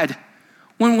dad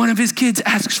when one of his kids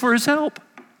asks for his help.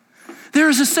 There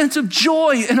is a sense of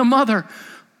joy in a mother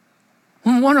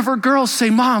when one of her girls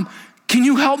say, Mom, can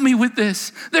you help me with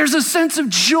this? There's a sense of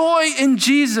joy in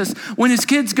Jesus when his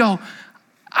kids go,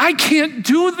 I can't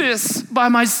do this by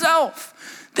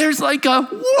myself. There's like a,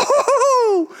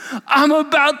 woo, I'm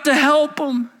about to help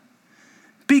him,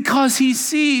 because he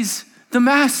sees the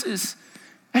masses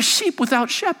as sheep without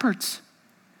shepherds.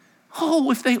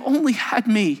 Oh, if they only had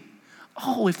me.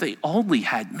 Oh, if they only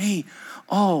had me.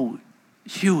 Oh,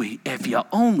 Huey, if you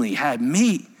only had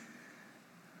me.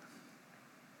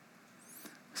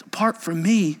 Apart from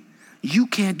me, you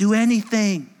can't do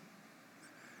anything.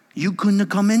 You couldn't have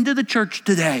come into the church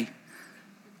today.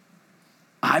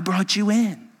 I brought you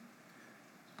in.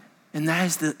 And that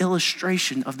is the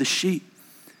illustration of the sheep.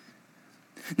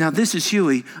 Now, this is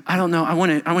Huey. I don't know. I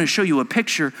want to show you a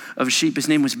picture of a sheep. His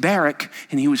name was Barrick,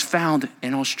 and he was found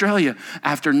in Australia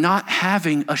after not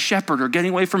having a shepherd or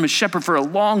getting away from his shepherd for a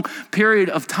long period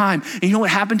of time. And you know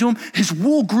what happened to him? His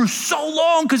wool grew so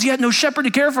long because he had no shepherd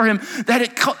to care for him that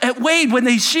it weighed, when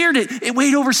they sheared it, it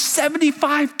weighed over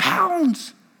 75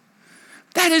 pounds.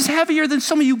 That is heavier than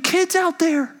some of you kids out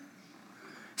there.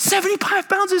 75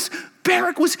 pounds is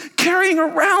Barrick was carrying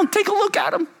around. Take a look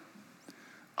at him.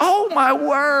 Oh, my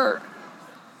word.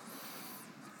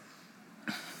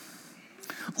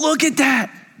 Look at that.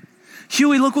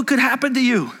 Huey, look what could happen to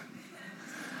you.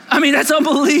 I mean, that's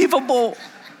unbelievable.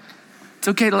 It's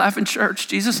okay to laugh in church.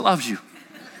 Jesus loves you.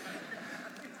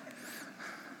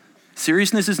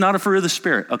 Seriousness is not a fruit of the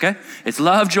Spirit, okay? It's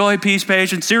love, joy, peace,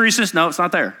 patience. Seriousness, no, it's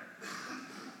not there.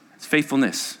 It's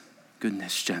faithfulness,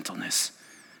 goodness, gentleness.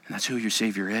 And that's who your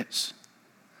Savior is.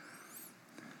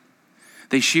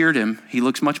 They sheared him. He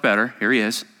looks much better. Here he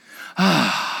is.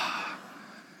 How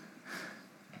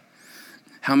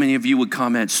many of you would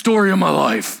comment, story of my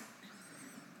life?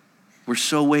 We're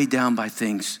so weighed down by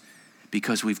things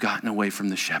because we've gotten away from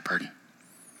the shepherd.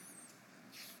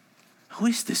 Who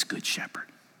is this good shepherd?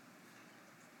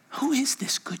 Who is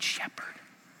this good shepherd?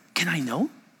 Can I know?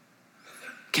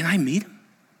 Can I meet him?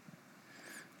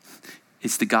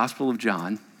 It's the Gospel of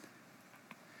John.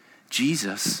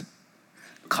 Jesus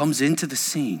comes into the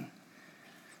scene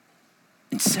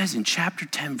and says in chapter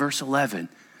 10, verse 11,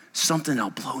 something that'll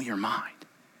blow your mind.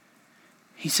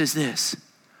 He says this,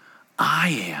 I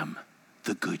am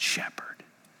the good shepherd.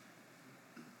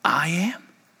 I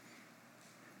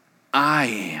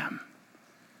am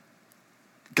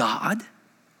God.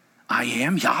 I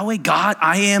am Yahweh, God.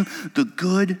 I am the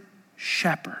good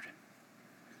shepherd.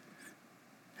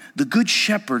 The good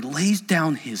shepherd lays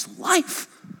down his life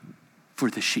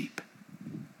for the sheep.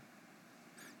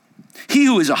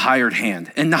 who is a hired hand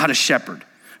and not a shepherd,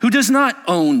 who does not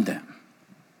own them,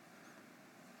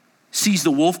 sees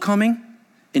the wolf coming,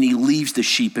 and he leaves the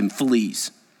sheep and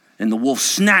flees, and the wolf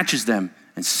snatches them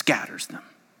and scatters them.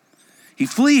 He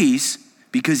flees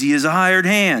because he is a hired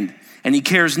hand, and he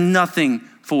cares nothing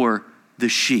for the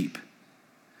sheep.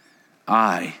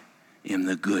 I am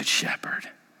the good shepherd.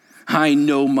 I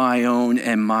know my own,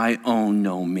 and my own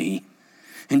know me.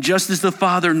 And just as the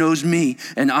Father knows me,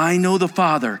 and I know the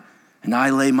Father, and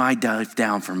I lay my life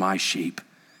down for my sheep.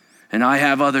 And I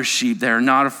have other sheep that are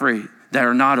not afraid, that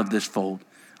are not of this fold.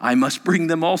 I must bring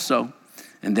them also,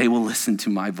 and they will listen to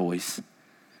my voice.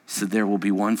 So there will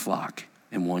be one flock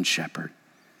and one shepherd.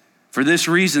 For this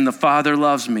reason, the Father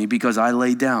loves me, because I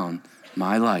lay down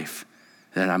my life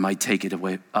that I might take it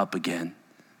away up again.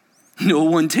 No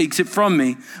one takes it from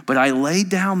me, but I lay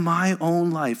down my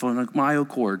own life on my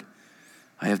accord.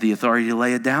 I have the authority to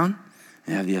lay it down,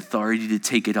 and I have the authority to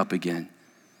take it up again.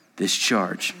 This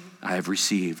charge I have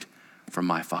received from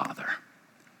my Father.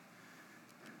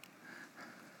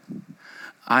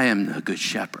 I am the good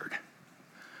shepherd.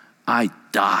 I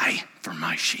die for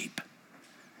my sheep,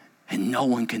 and no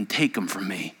one can take them from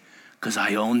me because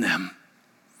I own them.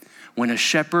 When a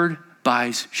shepherd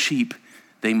buys sheep,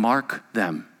 they mark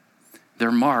them.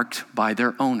 They're marked by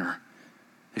their owner.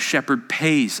 The shepherd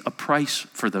pays a price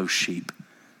for those sheep,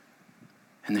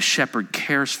 and the shepherd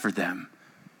cares for them,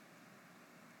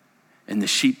 and the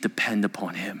sheep depend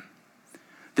upon him.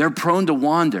 They're prone to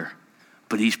wander,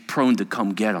 but he's prone to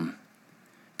come get them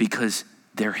because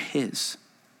they're his.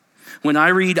 When I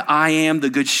read, I am the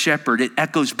good shepherd, it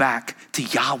echoes back to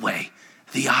Yahweh,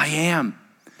 the I am,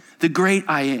 the great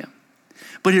I am.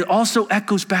 But it also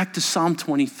echoes back to Psalm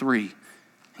 23.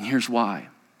 And here's why.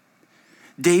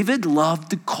 David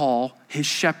loved to call his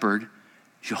shepherd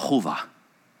Jehovah.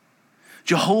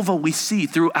 Jehovah we see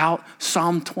throughout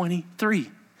Psalm 23.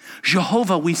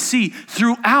 Jehovah we see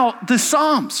throughout the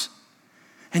Psalms.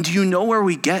 And do you know where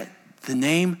we get the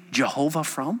name Jehovah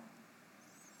from?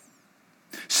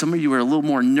 Some of you are a little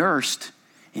more nursed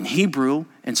in Hebrew,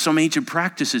 and some ancient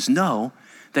practices know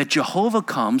that Jehovah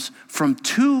comes from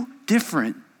two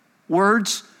different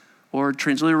words or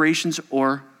transliterations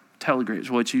or telegrams,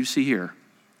 what you see here.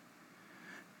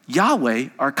 Yahweh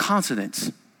are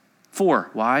consonants.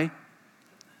 4, Y,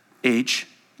 H,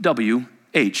 W,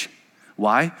 H.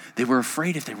 Why? They were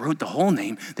afraid if they wrote the whole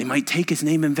name, they might take his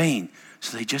name in vain.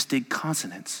 So they just did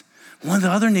consonants. One of the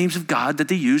other names of God that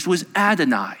they used was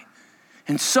Adonai.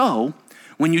 And so,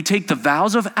 when you take the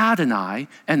vowels of Adonai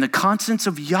and the consonants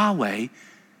of Yahweh,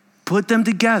 put them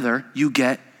together, you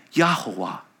get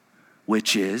Yahuwah,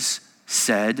 which is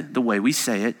said the way we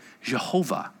say it,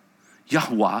 Jehovah,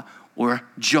 Yahuwah, or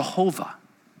Jehovah.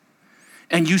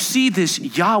 And you see this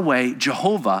Yahweh,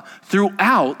 Jehovah,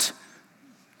 throughout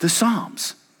the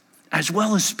Psalms, as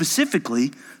well as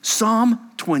specifically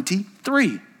Psalm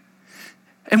 23.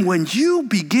 And when you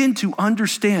begin to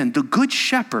understand the good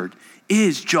shepherd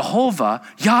is Jehovah,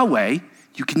 Yahweh,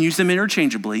 you can use them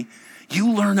interchangeably,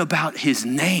 you learn about his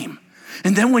name.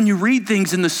 And then when you read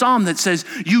things in the Psalm that says,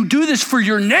 you do this for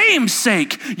your name's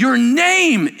sake, your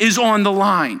name is on the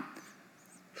line.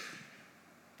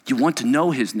 You want to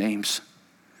know his names.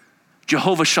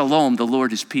 Jehovah Shalom, the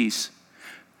Lord is peace.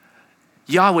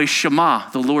 Yahweh Shema,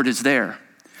 the Lord is there.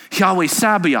 Yahweh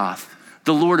Sabaoth,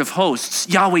 the Lord of hosts.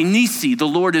 Yahweh Nisi, the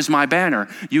Lord is my banner.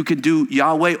 You can do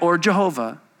Yahweh or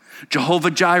Jehovah.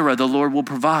 Jehovah Jireh, the Lord will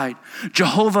provide.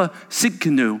 Jehovah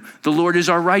Sidkenu, the Lord is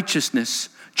our righteousness.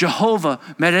 Jehovah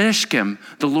Mereshkem,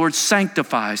 the Lord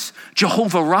sanctifies.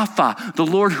 Jehovah Rapha, the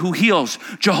Lord who heals.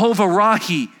 Jehovah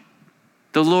Rahi,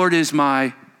 the Lord is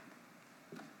my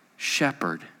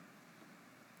shepherd.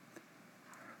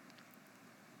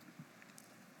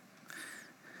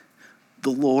 The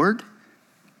Lord,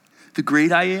 the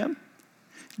great I am,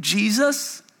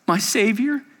 Jesus, my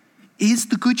Savior, is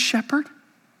the good shepherd.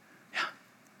 Yeah.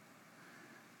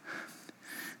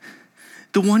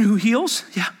 The one who heals?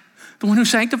 Yeah. The one who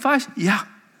sanctifies? Yeah.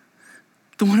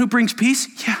 The one who brings peace?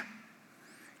 Yeah.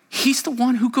 He's the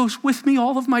one who goes with me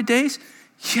all of my days?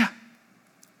 Yeah.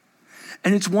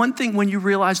 And it's one thing when you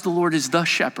realize the Lord is the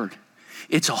shepherd.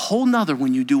 It's a whole nother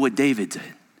when you do what David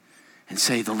did and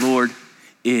say the Lord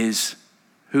is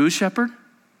whose shepherd?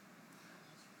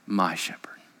 My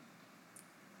shepherd.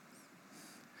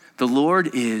 The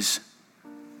Lord is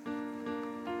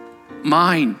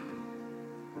mine.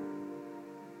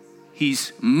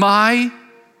 He's my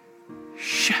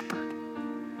shepherd.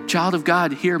 Child of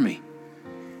God, hear me.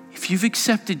 If you've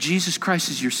accepted Jesus Christ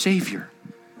as your Savior,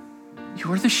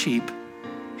 you're the sheep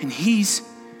and he's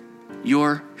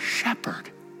your shepherd.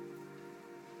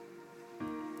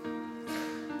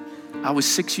 I was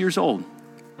 6 years old.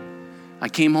 I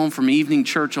came home from evening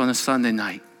church on a Sunday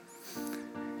night.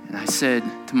 And I said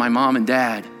to my mom and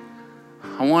dad,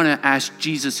 I want to ask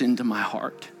Jesus into my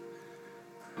heart.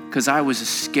 Because I was a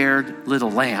scared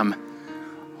little lamb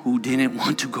who didn't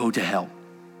want to go to hell.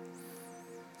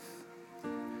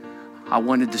 I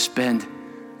wanted to spend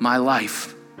my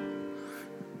life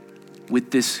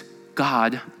with this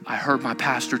God I heard my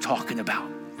pastor talking about.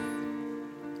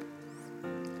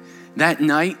 That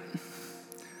night,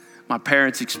 my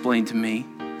parents explained to me,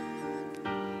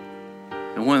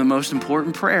 and one of the most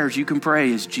important prayers you can pray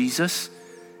is, Jesus,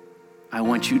 I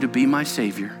want you to be my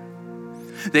Savior.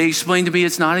 They explained to me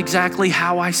it's not exactly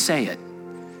how I say it.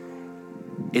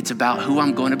 It's about who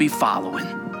I'm going to be following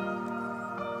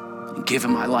and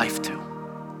giving my life to.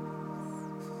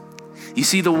 You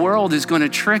see, the world is going to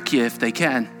trick you if they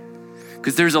can,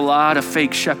 because there's a lot of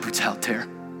fake shepherds out there.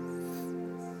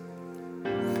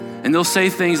 And they'll say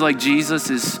things like Jesus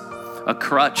is a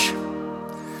crutch.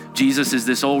 Jesus is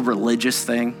this old religious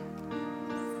thing.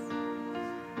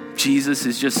 Jesus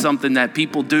is just something that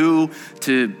people do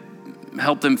to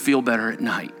help them feel better at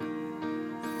night.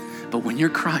 But when you're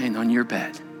crying on your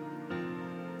bed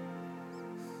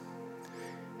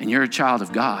and you're a child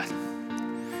of God,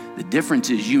 the difference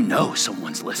is you know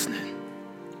someone's listening.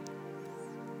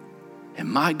 And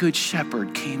my good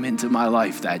shepherd came into my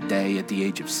life that day at the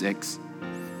age of 6.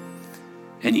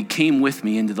 And he came with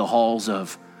me into the halls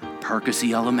of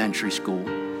Percy Elementary School.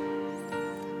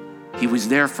 He was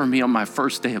there for me on my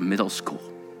first day of middle school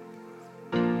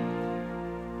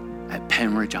at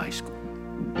Penridge High School.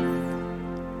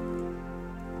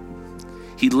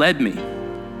 He led me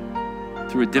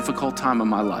through a difficult time of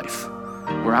my life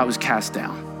where I was cast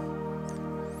down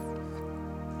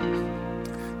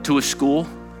to a school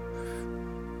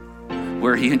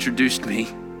where he introduced me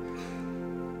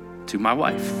to my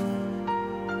wife.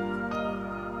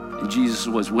 And Jesus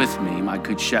was with me, my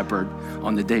good shepherd,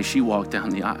 on the day she walked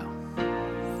down the aisle.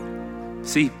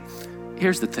 See,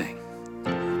 here's the thing.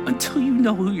 Until you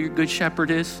know who your good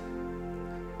shepherd is,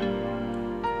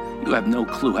 you have no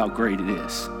clue how great it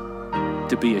is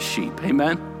to be a sheep.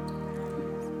 Amen?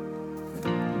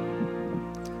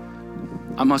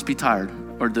 I must be tired,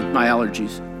 or my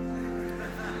allergies.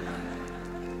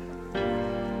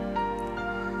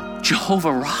 Jehovah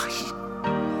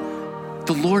Rahi,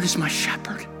 the Lord is my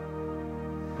shepherd.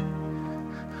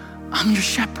 I'm your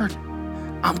shepherd.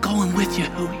 I'm going with you,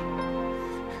 Hui.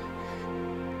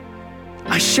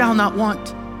 I shall not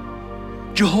want.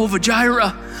 Jehovah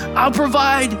Jireh, I'll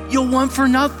provide. You'll want for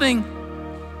nothing.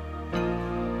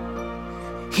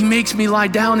 He makes me lie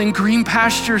down in green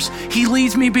pastures. He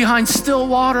leads me behind still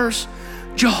waters.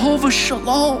 Jehovah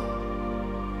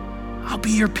Shalom, I'll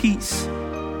be your peace.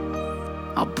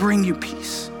 I'll bring you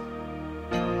peace.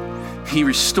 He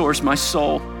restores my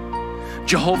soul.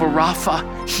 Jehovah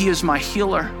Rapha, he is my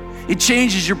healer. It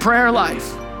changes your prayer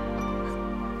life.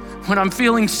 When I'm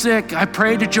feeling sick, I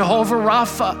pray to Jehovah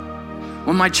Rapha.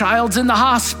 When my child's in the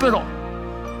hospital,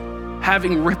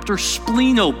 having ripped her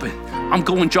spleen open, I'm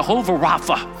going, Jehovah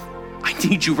Rapha, I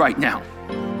need you right now.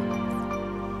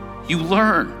 You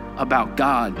learn about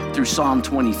God through Psalm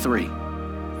 23.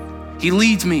 He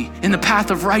leads me in the path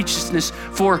of righteousness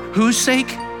for whose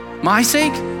sake? My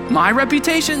sake? My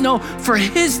reputation? No, for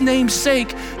his name's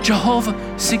sake. Jehovah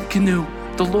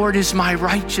Tsidkenu, the Lord is my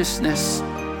righteousness.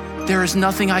 There is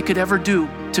nothing I could ever do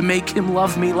to make him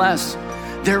love me less.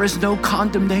 There is no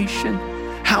condemnation.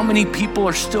 How many people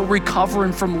are still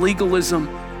recovering from legalism,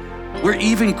 where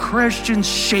even Christians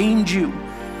shamed you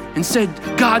and said,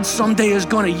 God someday is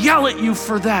going to yell at you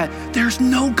for that. There's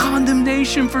no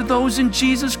condemnation for those in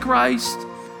Jesus Christ.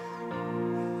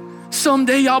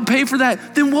 Someday I'll pay for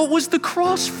that. Then what was the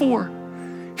cross for?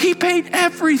 He paid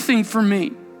everything for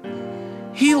me.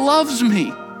 He loves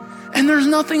me. And there's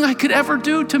nothing I could ever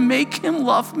do to make him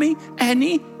love me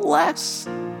any less.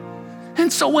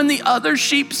 And so when the other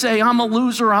sheep say, I'm a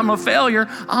loser, I'm a failure,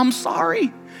 I'm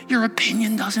sorry. Your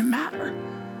opinion doesn't matter.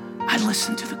 I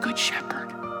listen to the Good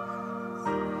Shepherd.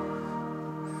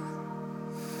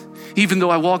 Even though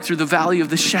I walk through the valley of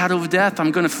the shadow of death,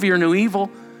 I'm going to fear no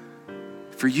evil,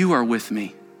 for you are with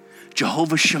me.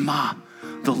 Jehovah Shammah,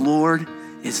 the Lord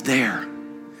is there.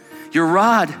 Your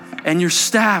rod and your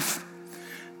staff,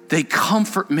 they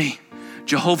comfort me.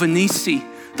 Jehovah Nissi,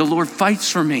 the Lord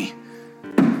fights for me.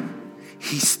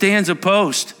 He stands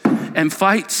opposed and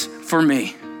fights for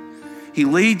me. He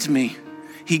leads me.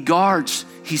 He guards.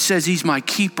 He says he's my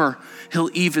keeper. He'll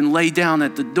even lay down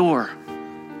at the door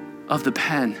of the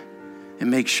pen and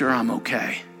make sure I'm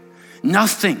okay.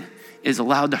 Nothing is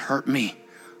allowed to hurt me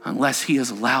unless he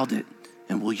has allowed it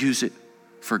and will use it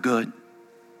for good.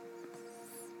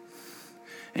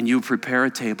 and you prepare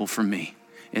a table for me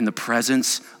in the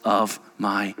presence of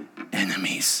my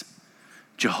enemies.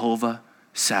 Jehovah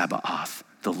Sabaoth,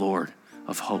 the Lord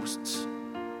of hosts.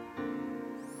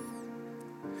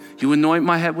 You anoint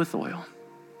my head with oil.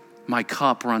 My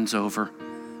cup runs over.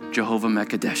 Jehovah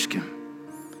Mekadeshkim.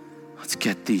 Let's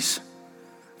get these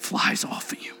flies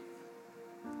off of you.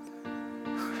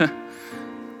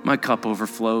 My cup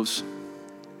overflows.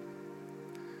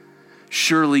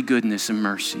 Surely goodness and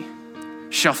mercy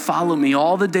shall follow me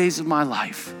all the days of my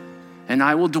life, and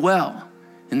I will dwell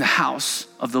in the house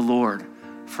of the Lord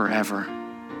forever.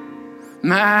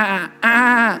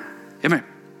 Come here.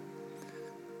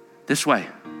 This way.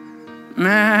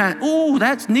 Oh,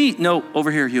 that's neat. No,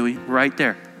 over here, Huey. Right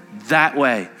there. That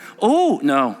way. Oh,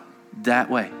 no. That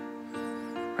way.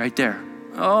 Right there.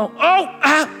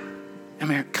 Come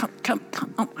here. Come.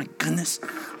 Oh, my goodness.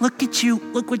 Look at you.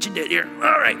 Look what you did here.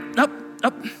 All right. Up.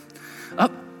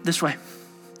 This way.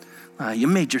 You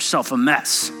made yourself a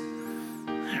mess.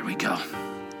 There we go.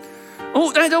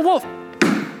 Oh, there's a wolf.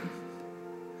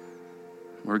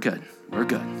 We're good. I'm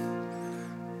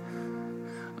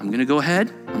going to go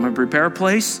ahead. I'm going to prepare a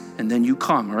place, and then you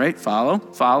come, all right? Follow.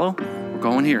 We're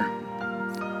going here.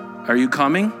 Are you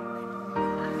coming?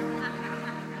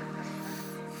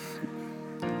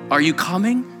 Are you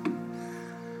coming?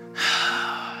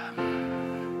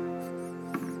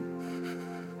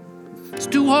 It's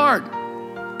too hard.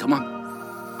 Come on.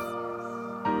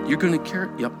 You're going to carry.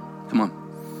 Yep. Come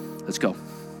on. Let's go.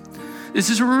 This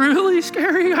is really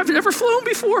scary. I've never flown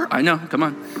before. I know. Come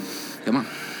on.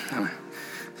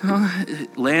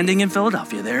 Landing in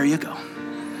Philadelphia. There you go.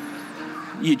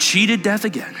 You cheated death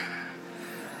again.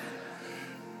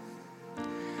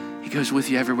 He goes with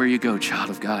you everywhere you go, child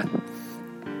of God.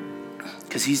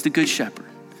 Because he's the good shepherd.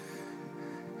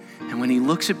 And when he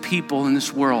looks at people in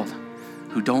this world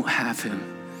who don't have him,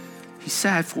 he's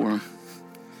sad for them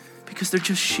because they're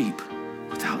just sheep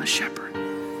without a shepherd.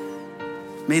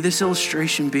 May this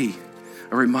illustration be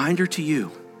a reminder to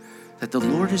you that the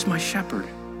Lord is my shepherd.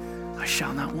 I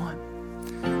shall not want.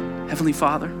 Heavenly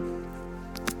Father,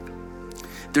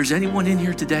 if there's anyone in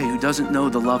here today who doesn't know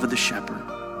the love of the shepherd,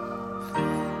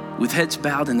 with heads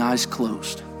bowed and eyes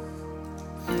closed,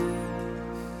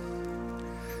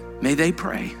 may they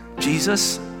pray,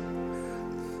 Jesus,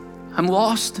 I'm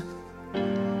lost.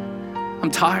 I'm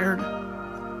tired.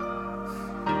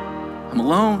 I'm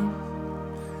alone.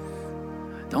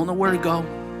 I don't know where to go.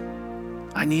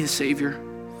 I need a Savior.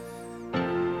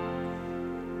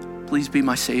 Please be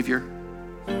my Savior.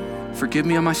 Forgive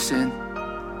me of my sin.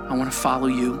 I want to follow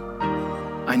you.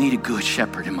 I need a good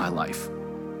shepherd in my life.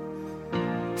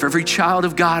 For every child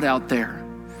of God out there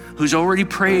who's already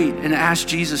prayed and asked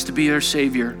Jesus to be their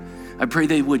Savior, I pray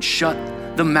they would shut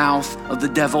the mouth of the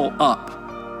devil up.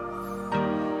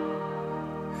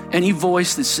 Any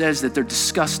voice that says that they're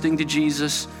disgusting to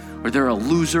Jesus, or they're a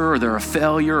loser, or they're a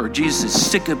failure, or Jesus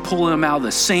is sick of pulling them out of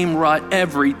the same rut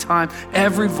every time,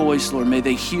 every voice, Lord, may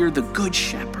they hear the good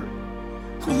shepherd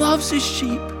who loves his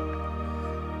sheep.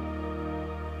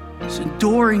 He's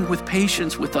enduring with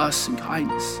patience with us and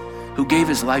kindness, who gave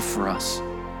his life for us.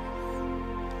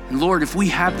 And Lord, if we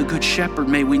have the good shepherd,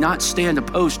 may we not stand a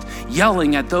post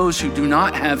yelling at those who do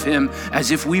not have him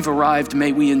as if we've arrived.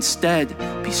 May we instead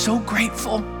be so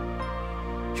grateful.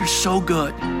 You're so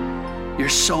good. You're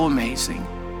so amazing.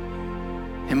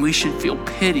 And we should feel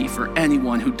pity for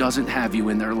anyone who doesn't have you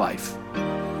in their life.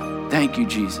 Thank you,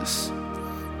 Jesus.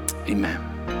 Amen.